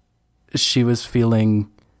she was feeling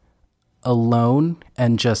alone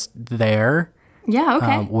and just there. Yeah,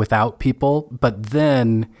 okay. Without people, but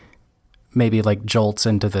then maybe like jolts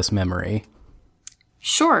into this memory.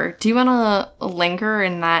 Sure. Do you want to linger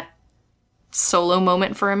in that solo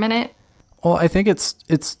moment for a minute? Well, I think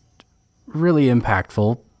it's really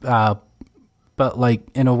impactful, but like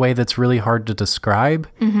in a way that's really hard to describe.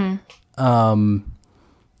 Mm-hmm.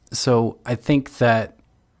 So I think that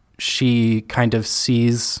she kind of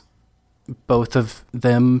sees both of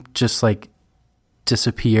them just like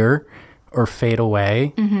disappear or fade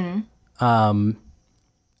away. Mm-hmm.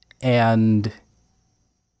 And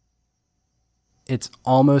it's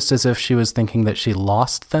almost as if she was thinking that she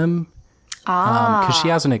lost them. Because she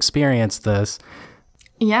hasn't experienced this.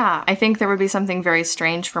 Yeah, I think there would be something very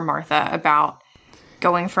strange for Martha about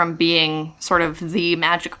going from being sort of the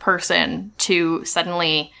magic person to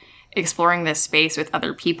suddenly exploring this space with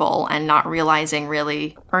other people and not realizing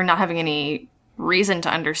really, or not having any reason to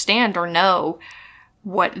understand or know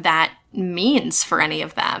what that means for any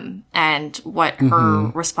of them and what her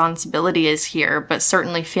responsibility is here, but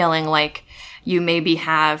certainly feeling like you maybe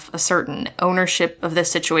have a certain ownership of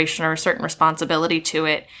this situation or a certain responsibility to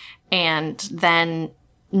it, and then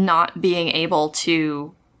not being able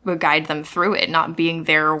to guide them through it, not being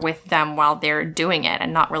there with them while they're doing it,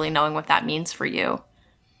 and not really knowing what that means for you.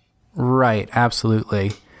 Right,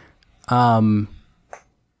 absolutely.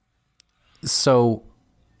 So,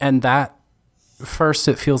 and that, first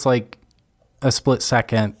it feels like a split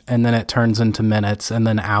second, and then it turns into minutes, and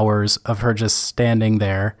then hours of her just standing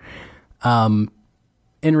there. In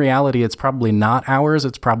reality, it's probably not hours.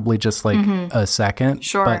 It's probably just like a second.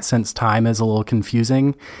 Sure. But since time is a little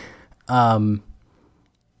confusing,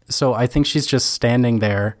 so I think she's just standing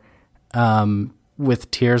there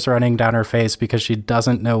with tears running down her face because she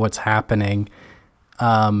doesn't know what's happening,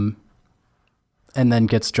 and then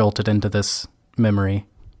gets jolted into this memory.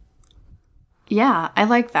 Yeah, I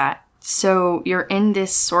like that. So you're in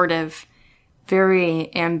this sort of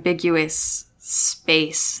very ambiguous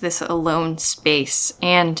space, this alone space,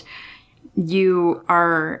 and you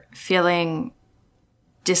are feeling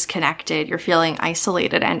disconnected, you're feeling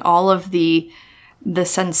isolated, and all of the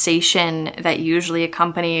sensation that usually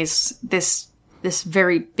accompanies this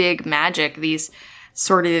very big magic, these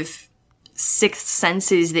sort of sixth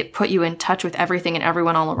senses that put you in touch with everything and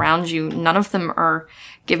everyone all around you, none of them are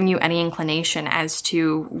giving you any inclination as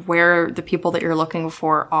to where the people that you're looking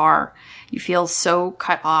for are. You feel so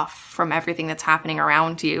cut off from everything that's happening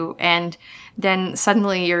around you. And then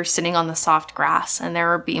suddenly you're sitting on the soft grass and there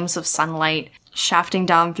are beams of sunlight shafting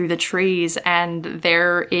down through the trees, and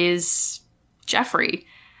there is Jeffrey.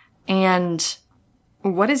 And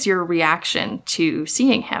what is your reaction to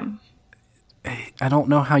seeing him? I don't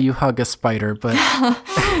know how you hug a spider, but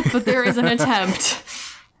But there is an attempt.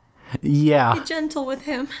 yeah. Be gentle with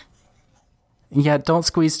him. Yeah, don't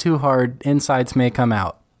squeeze too hard. Insides may come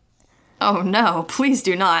out. Oh no, please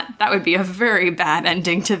do not. That would be a very bad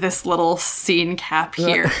ending to this little scene cap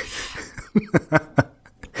here.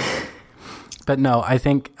 But no, I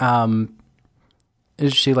think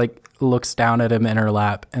she like looks down at him in her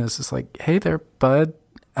lap and is just like, "Hey there, bud,"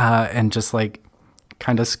 and just like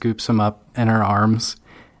kind of scoops him up in her arms,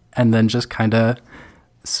 and then just kind of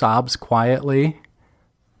sobs quietly.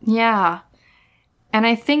 Yeah. And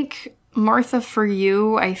I think, Martha, for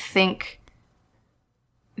you, I think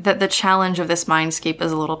that the challenge of this mindscape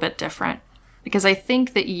is a little bit different. Because I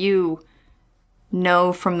think that you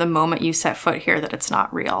know from the moment you set foot here that it's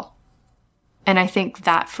not real. And I think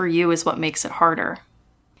that for you is what makes it harder.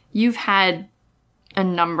 You've had a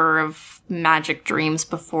number of magic dreams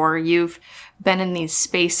before. You've been in these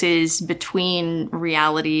spaces between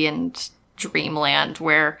reality and dreamland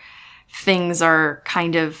where things are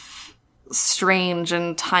kind of strange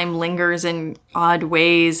and time lingers in odd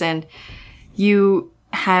ways. And you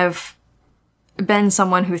have been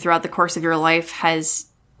someone who throughout the course of your life has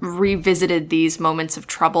revisited these moments of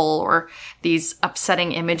trouble or these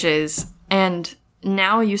upsetting images. And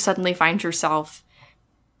now you suddenly find yourself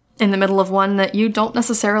in the middle of one that you don't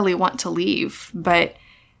necessarily want to leave, but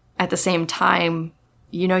at the same time,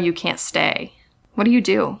 you know you can't stay. What do you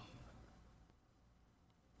do?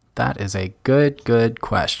 That is a good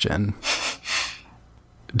question.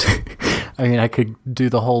 I mean, I could do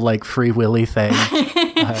the whole like Free Willy thing.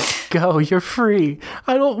 Go, you're free.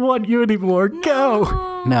 I don't want you anymore.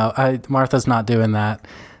 Go. No, Martha's not doing that.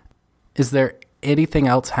 Is there anything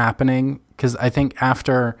else happening? Because I think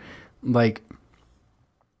after like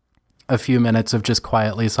a few minutes of just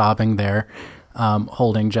quietly sobbing there,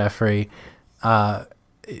 holding Jeffrey,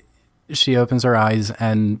 she opens her eyes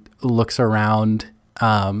and looks around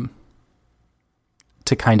to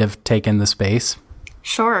kind of take in the space.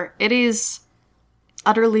 Sure. It is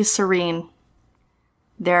utterly serene.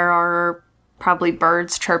 There are probably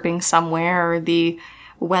birds chirping somewhere. The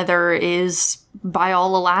weather is, by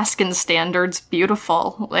all Alaskan standards,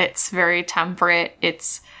 beautiful. It's very temperate.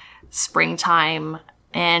 It's springtime.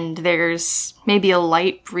 And there's maybe a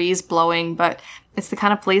light breeze blowing, but it's the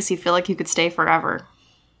kind of place you feel like you could stay forever.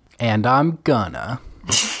 And I'm gonna.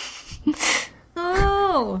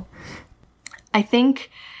 Oh. I think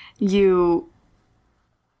you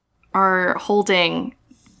are holding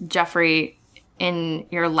Jeffrey in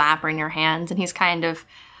your lap or in your hands, and he's kind of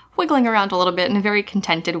wiggling around a little bit in a very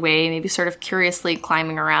contented way, maybe sort of curiously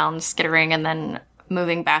climbing around, skittering, and then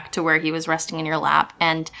moving back to where he was resting in your lap.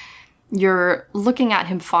 And you're looking at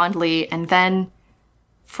him fondly, and then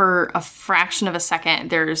for a fraction of a second,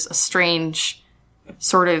 there's a strange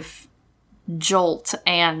sort of jolt,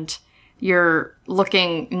 and you're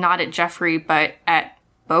looking not at Jeffrey, but at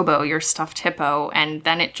Bobo, your stuffed hippo, and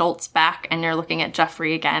then it jolts back, and you're looking at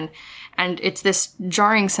Jeffrey again. And it's this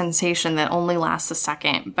jarring sensation that only lasts a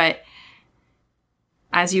second, but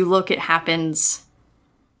as you look, it happens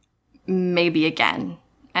maybe again.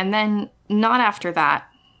 And then not after that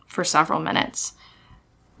for several minutes.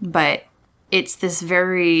 But it's this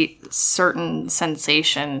very certain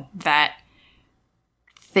sensation that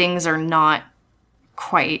things are not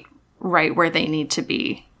quite right where they need to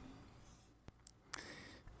be.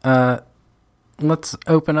 Let's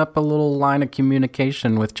open up a little line of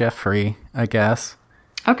communication with Jeffrey, I guess.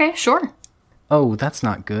 Okay, sure. Oh, that's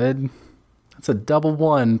not good. That's a double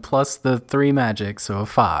 1 plus the 3 magic, so a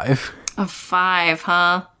 5. A 5,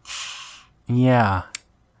 huh? Yeah.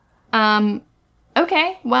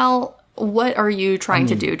 Okay, well, what are you trying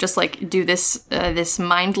to do? Just like do this this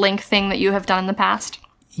mind link thing that you have done in the past?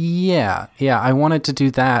 Yeah, I wanted to do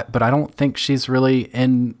that, but I don't think she's really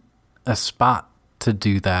in a spot to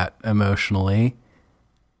do that emotionally.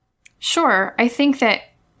 Sure, I think that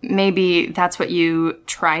maybe that's what you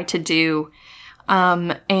try to do.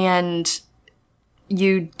 And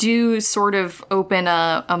you do sort of open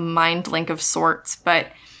a mind link of sorts, but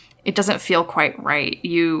it doesn't feel quite right.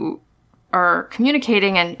 You are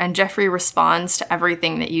communicating, and Jeffrey responds to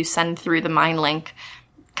everything that you send through the mind link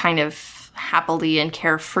kind of happily and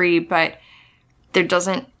carefree, but there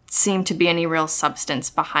doesn't seem to be any real substance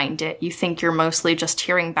behind it. You think you're mostly just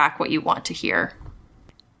hearing back what you want to hear.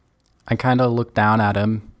 I kind of look down at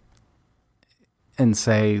him and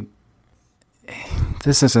say,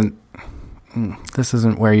 this isn't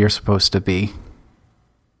where you're supposed to be.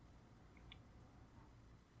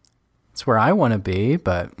 It's where I want to be,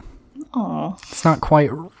 but it's not quite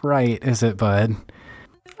right, is it, bud?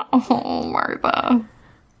 Oh, Martha.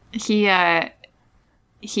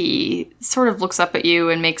 He sort of looks up at you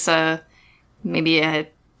and makes I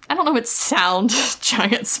don't know what sound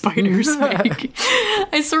giant spiders make.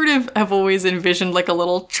 I sort of have always envisioned like a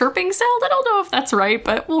little chirping sound. I don't know if that's right,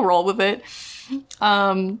 but we'll roll with it.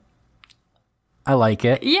 I like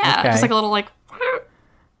it. Yeah, okay. Just like a little like,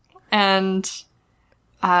 and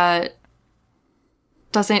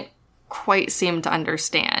doesn't quite seem to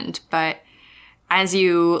understand. But as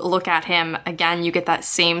you look at him again, you get that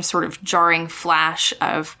same sort of jarring flash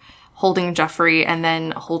of holding Jeffrey and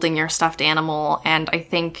then holding your stuffed animal. And I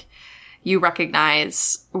think you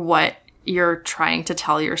recognize what you're trying to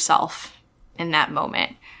tell yourself in that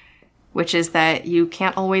moment, which is that you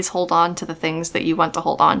can't always hold on to the things that you want to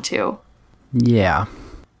hold on to. Yeah.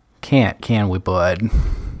 Can't, can we, bud?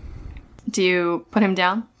 Do you put him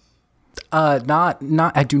down? Not,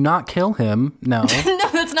 I do not kill him, no. No,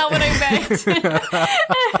 that's not what I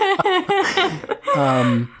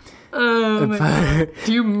meant. Oh my God.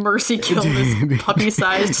 Do you mercy kill this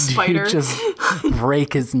puppy-sized spider? Do you just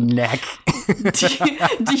break his neck?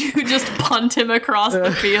 do you just punt him across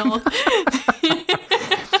the field?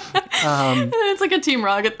 It's like a Team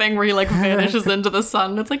Rocket thing where he like vanishes into the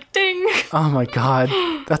sun. It's like ding. Oh my God,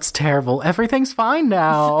 that's terrible. Everything's fine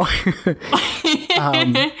now.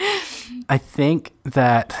 I think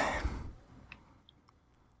that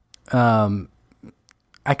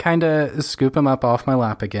I kind of scoop him up off my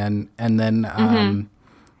lap again, and then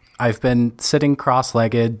I've been sitting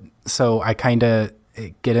cross-legged, so I kind of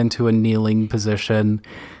get into a kneeling position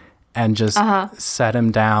and just set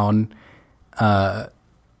him down. I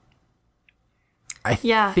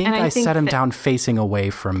think I set him down facing away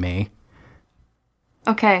from me.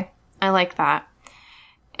 Okay, I like that.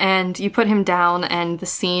 And you put him down, and the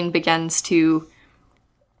scene begins to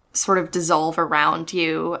sort of dissolve around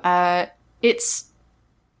you. It's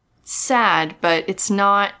sad, but it's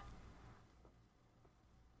not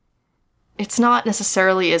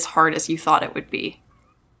necessarily as hard as you thought it would be.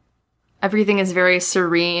 Everything is very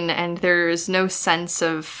serene, and there's not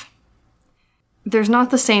the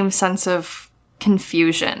same sense of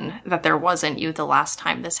confusion that there was in you the last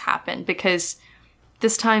time this happened, because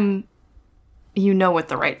this time you know what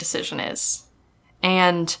the right decision is.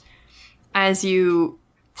 And as you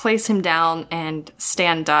place him down and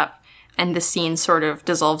stand up and the scene sort of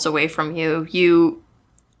dissolves away from you, you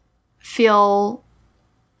feel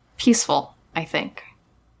peaceful, I think.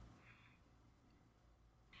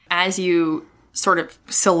 As you sort of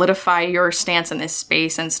solidify your stance in this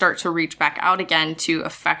space and start to reach back out again to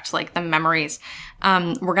affect like the memories,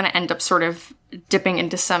 we're going to end up sort of dipping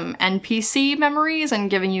into some NPC memories and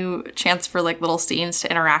giving you a chance for like little scenes to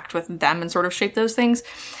interact with them and sort of shape those things.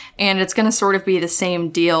 And it's going to sort of be the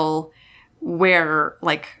same deal where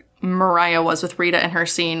like Mariah was with Rita in her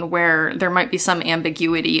scene, where there might be some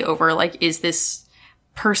ambiguity over like, is this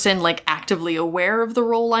person like actively aware of the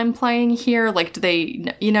role I'm playing here? Like, do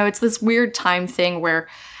they, it's this weird time thing where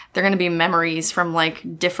they're going to be memories from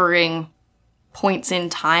like differing points in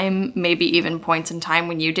time, maybe even points in time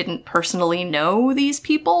when you didn't personally know these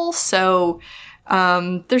people. So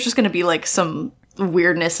there's just going to be like some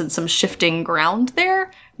weirdness and some shifting ground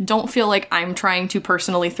there. Don't feel like I'm trying to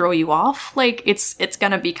personally throw you off. Like it's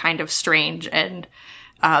going to be kind of strange, and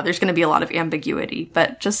there's going to be a lot of ambiguity,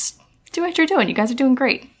 but just do what you're doing. You guys are doing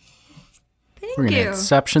great. We're going to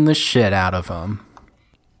Inception the shit out of them.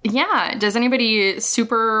 Yeah. Does anybody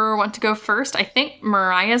super want to go first? I think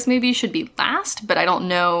Mariah's maybe should be last, but I don't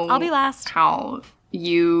know. I'll be last. How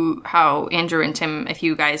Andrew and Tim, if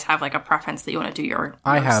you guys have like a preference that you want to do your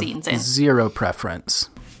scenes in. I have zero preference.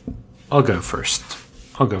 I'll go first.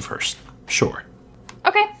 Sure.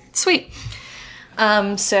 Okay, sweet.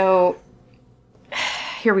 So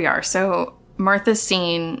here we are. So Martha's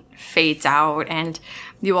scene fades out, and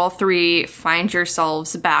you all three find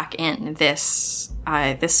yourselves back in this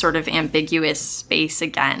sort of ambiguous space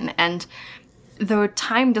again. And though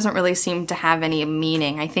time doesn't really seem to have any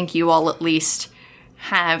meaning, I think you all at least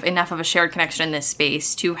have enough of a shared connection in this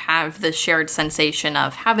space to have the shared sensation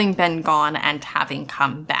of having been gone and having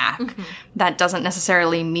come back. That doesn't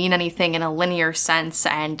necessarily mean anything in a linear sense,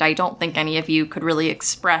 and I don't think any of you could really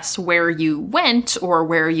express where you went or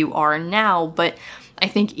where you are now, but I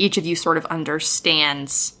think each of you sort of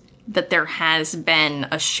understands that there has been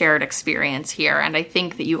a shared experience here, and I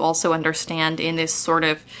think that you also understand in this sort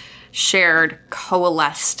of shared,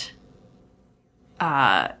 coalesced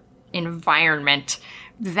environment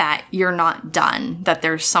that you're not done, that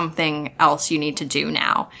there's something else you need to do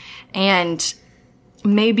now. And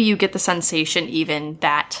maybe you get the sensation even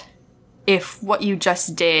that if what you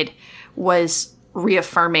just did was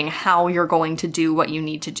reaffirming how you're going to do what you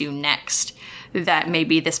need to do next, that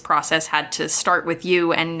maybe this process had to start with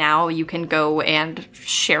you and now you can go and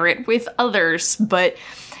share it with others. But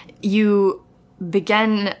you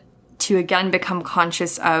begin to again become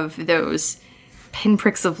conscious of those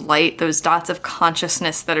pinpricks of light, those dots of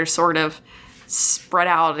consciousness that are sort of spread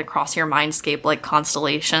out across your mindscape like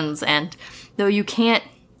constellations. And though you can't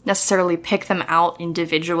necessarily pick them out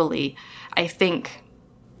individually, I think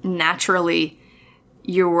naturally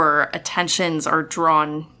your attentions are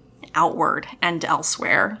drawn outward and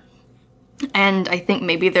elsewhere. And I think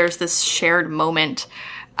maybe there's this shared moment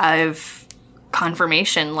of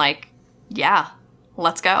confirmation, like, yeah,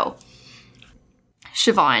 let's go.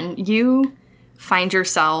 Siobhan, you find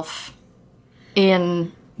yourself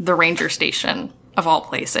in the ranger station, of all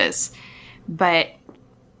places. But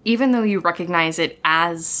even though you recognize it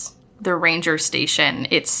as the ranger station,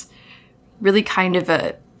 it's really kind of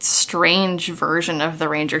a strange version of the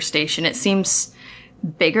ranger station. It seems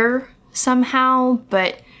bigger somehow,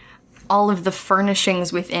 but all of the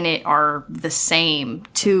furnishings within it are the same,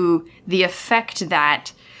 to the effect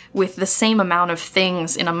that with the same amount of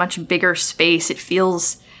things in a much bigger space, it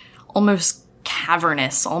feels almost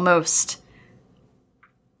cavernous, almost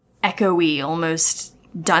echoey, almost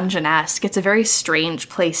dungeon-esque. It's a very strange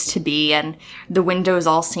place to be, and the windows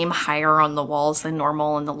all seem higher on the walls than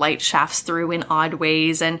normal, and the light shafts through in odd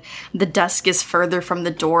ways, and the desk is further from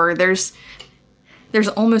the door. There's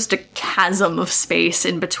almost a chasm of space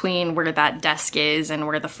in between where that desk is and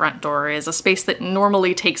where the front door is, a space that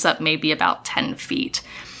normally takes up maybe about 10 feet.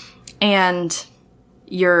 And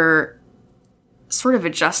you're sort of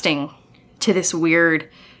adjusting to this weird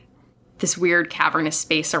cavernous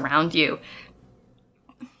space around you.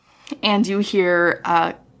 And you hear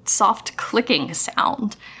a soft clicking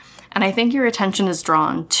sound. And I think your attention is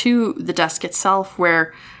drawn to the desk itself,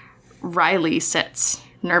 where Riley sits,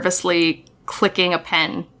 nervously clicking a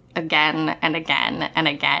pen again and again and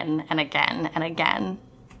again and again and again.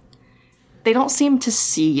 They don't seem to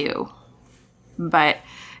see you, but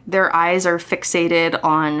their eyes are fixated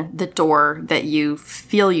on the door that you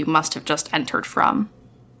feel you must have just entered from.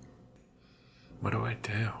 What do I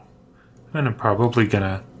do? I'm probably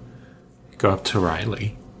gonna go up to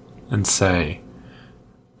Riley and say,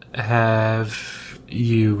 have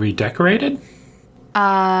you redecorated?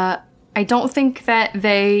 I don't think that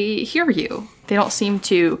they hear you. They don't seem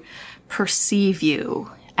to perceive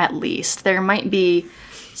you, at least. There might be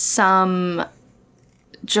some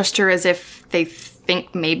gesture as if they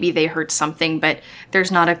think maybe they heard something, but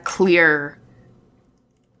there's not a clear...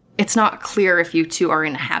 It's not clear if you two are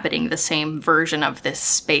inhabiting the same version of this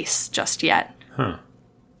space just yet. Huh.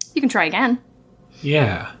 You can try again.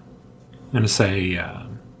 Yeah. I'm gonna say,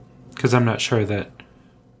 because I'm not sure that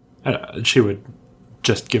she would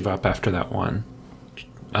just give up after that one.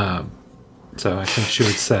 So I think she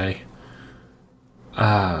would say,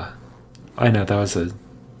 I know that was a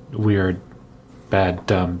weird, bad,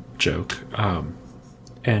 dumb joke.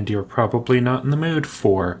 And you're probably not in the mood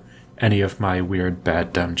for any of my weird,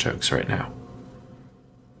 bad, dumb jokes right now.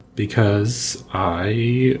 Because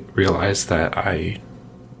I realize that I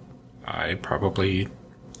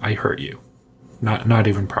hurt you. Not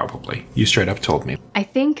even probably. You straight up told me. I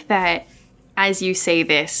think that as you say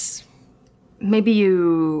this, maybe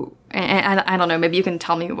you... I don't know, maybe you can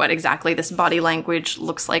tell me what exactly this body language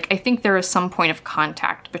looks like. I think there is some point of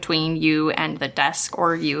contact between you and the desk,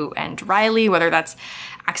 or you and Riley, whether that's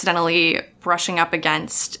accidentally brushing up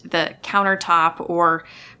against the countertop or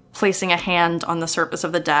placing a hand on the surface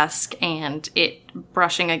of the desk and it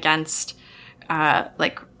brushing against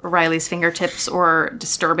like Riley's fingertips or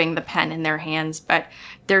disturbing the pen in their hands. But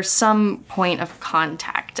there's some point of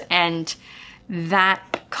contact, and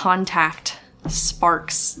that contact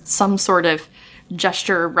sparks some sort of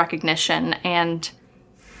gesture of recognition, and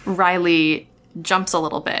Riley jumps a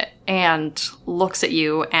little bit and looks at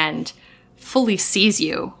you and fully sees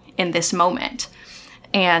you in this moment.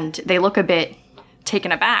 And they look a bit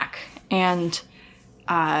taken aback, and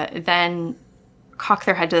then cock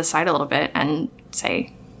their head to the side a little bit and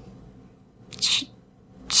say,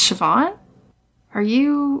 Siobhan? Are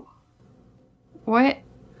you...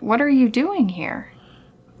 What are you doing here?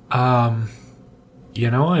 You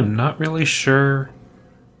know, I'm not really sure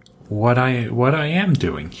what I am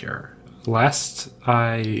doing here. Last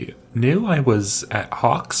I knew, I was at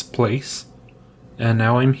Hawk's place, and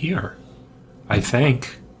now I'm here. I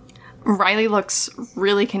think. Riley looks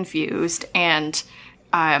really confused and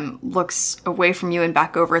looks away from you and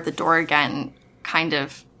back over at the door again, kind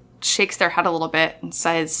of shakes their head a little bit and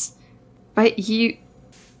says, but you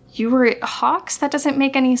were at Hawk's? That doesn't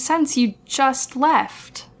make any sense. You just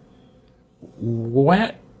left.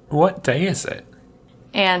 What day is it?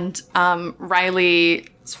 And Riley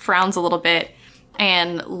frowns a little bit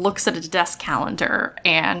and looks at a desk calendar,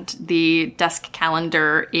 and the desk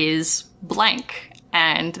calendar is blank.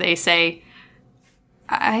 And they say,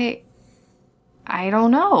 I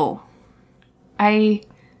don't know. I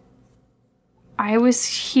was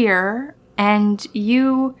here, and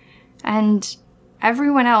you and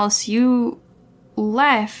everyone else, you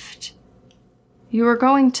left. You were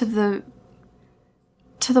going to the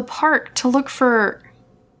park to look for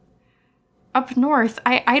up north.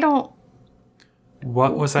 I don't...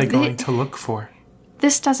 What was I going to look for?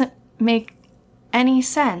 This doesn't make any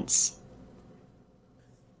sense.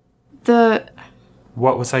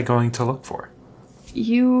 What was I going to look for?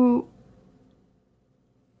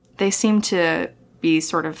 They seem to be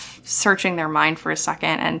sort of searching their mind for a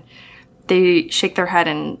second, and they shake their head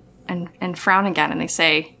and frown again, and they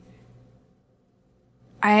say,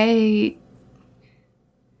 I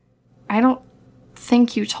don't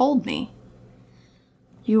think you told me.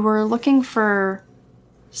 You were looking for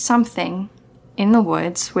something in the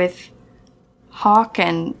woods with Hawk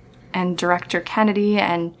and Director Kennedy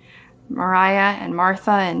and Mariah and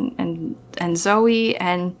Martha and Zoe,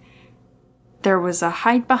 and there was a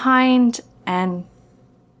hide behind, and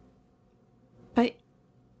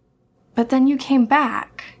but then you came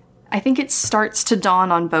back. I think it starts to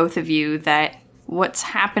dawn on both of you that what's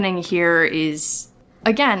happening here is,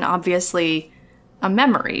 again, obviously a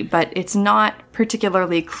memory, but it's not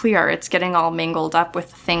particularly clear. It's getting all mingled up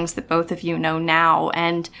with things that both of you know now,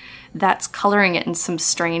 and that's coloring it in some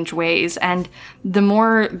strange ways. And the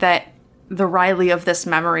more that the Riley of this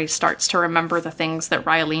memory starts to remember the things that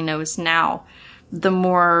Riley knows now, the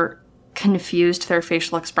more confused their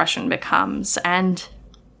facial expression becomes. And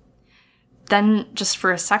then, just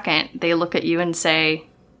for a second, they look at you and say,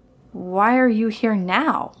 why are you here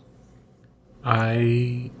now?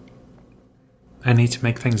 I need to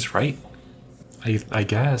make things right. I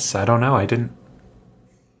guess. I don't know. I didn't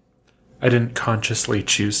consciously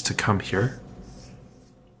choose to come here.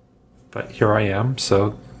 But here I am,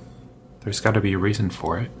 so there's got to be a reason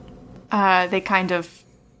for it. They kind of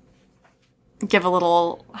give a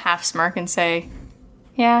little half smirk and say,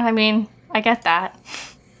 yeah, I mean, I get that.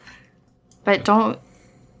 But don't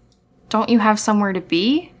you have somewhere to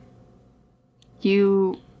be?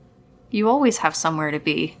 You always have somewhere to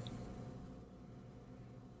be.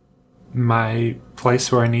 My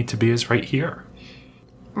place where I need to be is right here.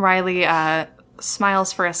 Riley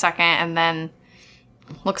smiles for a second and then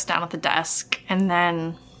looks down at the desk and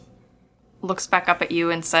then looks back up at you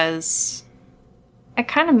and says, I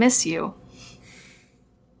kind of miss you.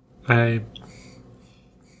 I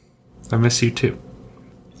miss you too.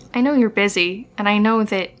 I know you're busy, and I know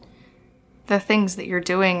that the things that you're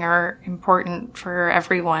doing are important for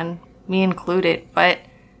everyone, me included, but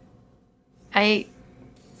I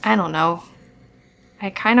don't know. I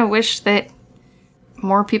kind of wish that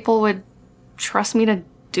more people would trust me to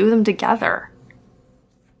do them together.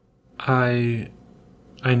 I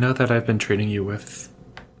know that I've been treating you with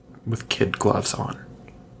kid gloves on.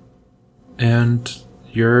 And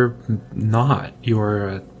you're not.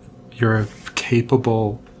 You're a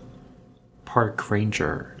capable park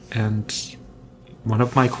ranger and one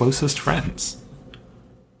of my closest friends.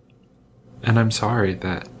 And I'm sorry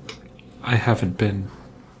that I haven't been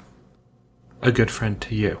a good friend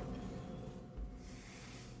to you.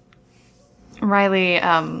 Riley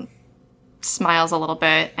smiles a little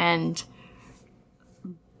bit and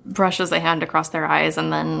brushes a hand across their eyes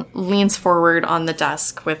and then leans forward on the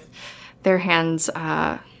desk with their hands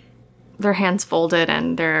folded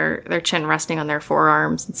and their chin resting on their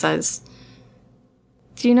forearms and says,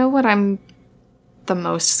 do you know what I'm the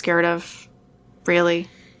most scared of, really?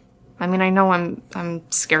 I mean, I know I'm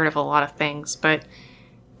scared of a lot of things, but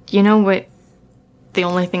you know what the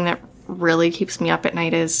only thing that really keeps me up at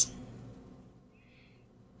night is?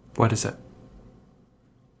 What is it?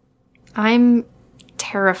 I'm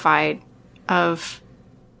terrified of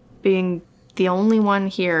being the only one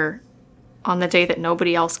here on the day that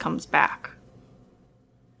nobody else comes back.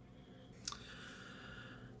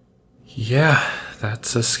 Yeah,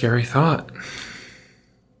 that's a scary thought.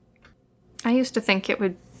 I used to think it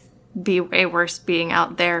would be way worse being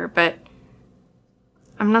out there, but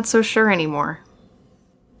I'm not so sure anymore.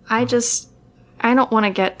 I don't want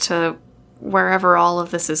to get to wherever all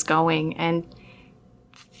of this is going and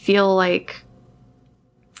feel like,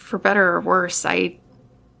 for better or worse, I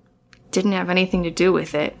didn't have anything to do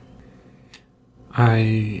with it.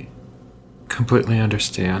 I completely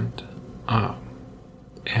understand.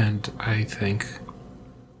 And I think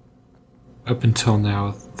up until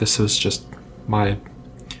now, this was just my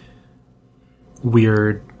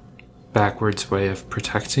weird, backwards way of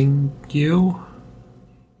protecting you,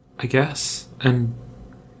 I guess. And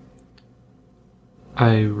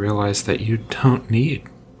I realize that you don't need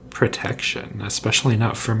protection, especially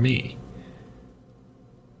not from me.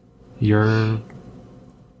 You're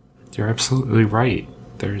absolutely right.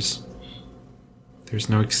 There's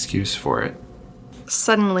no excuse for it.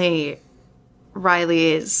 Suddenly,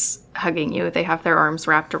 Riley is hugging you. They have their arms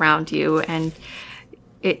wrapped around you, and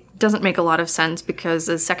it doesn't make a lot of sense because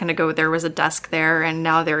a second ago there was a desk there and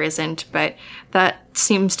now there isn't, but that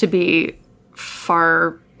seems to be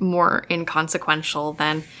far more inconsequential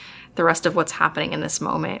than the rest of what's happening in this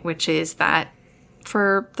moment, which is that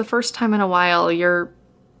for the first time in a while, you're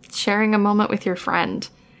sharing a moment with your friend.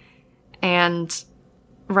 And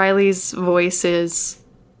Riley's voice is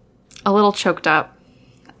a little choked up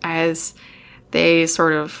as they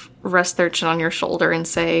sort of rest their chin on your shoulder and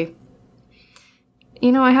say,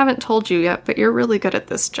 "You know, I haven't told you yet, but you're really good at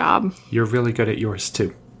this job." You're really good at yours,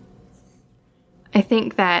 too. I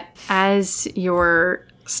think that as you're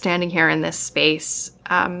standing here in this space,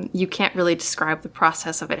 you can't really describe the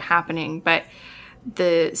process of it happening, but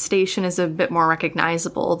the station is a bit more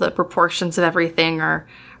recognizable. The proportions of everything are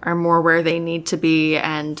more where they need to be,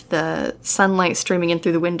 and the sunlight streaming in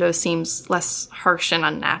through the window seems less harsh and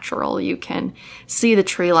unnatural. You can see the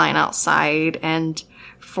tree line outside, and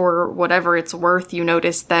for whatever it's worth, you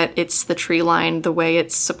notice that it's the tree line the way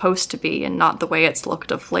it's supposed to be and not the way it's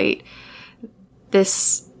looked of late.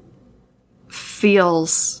 This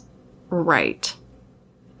feels right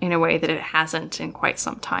in a way that it hasn't in quite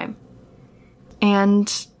some time.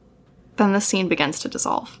 And then the scene begins to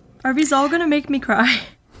dissolve. Are these all gonna make me cry?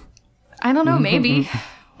 I don't know, maybe.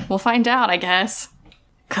 We'll find out, I guess.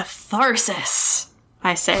 Catharsis,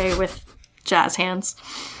 I say with jazz hands.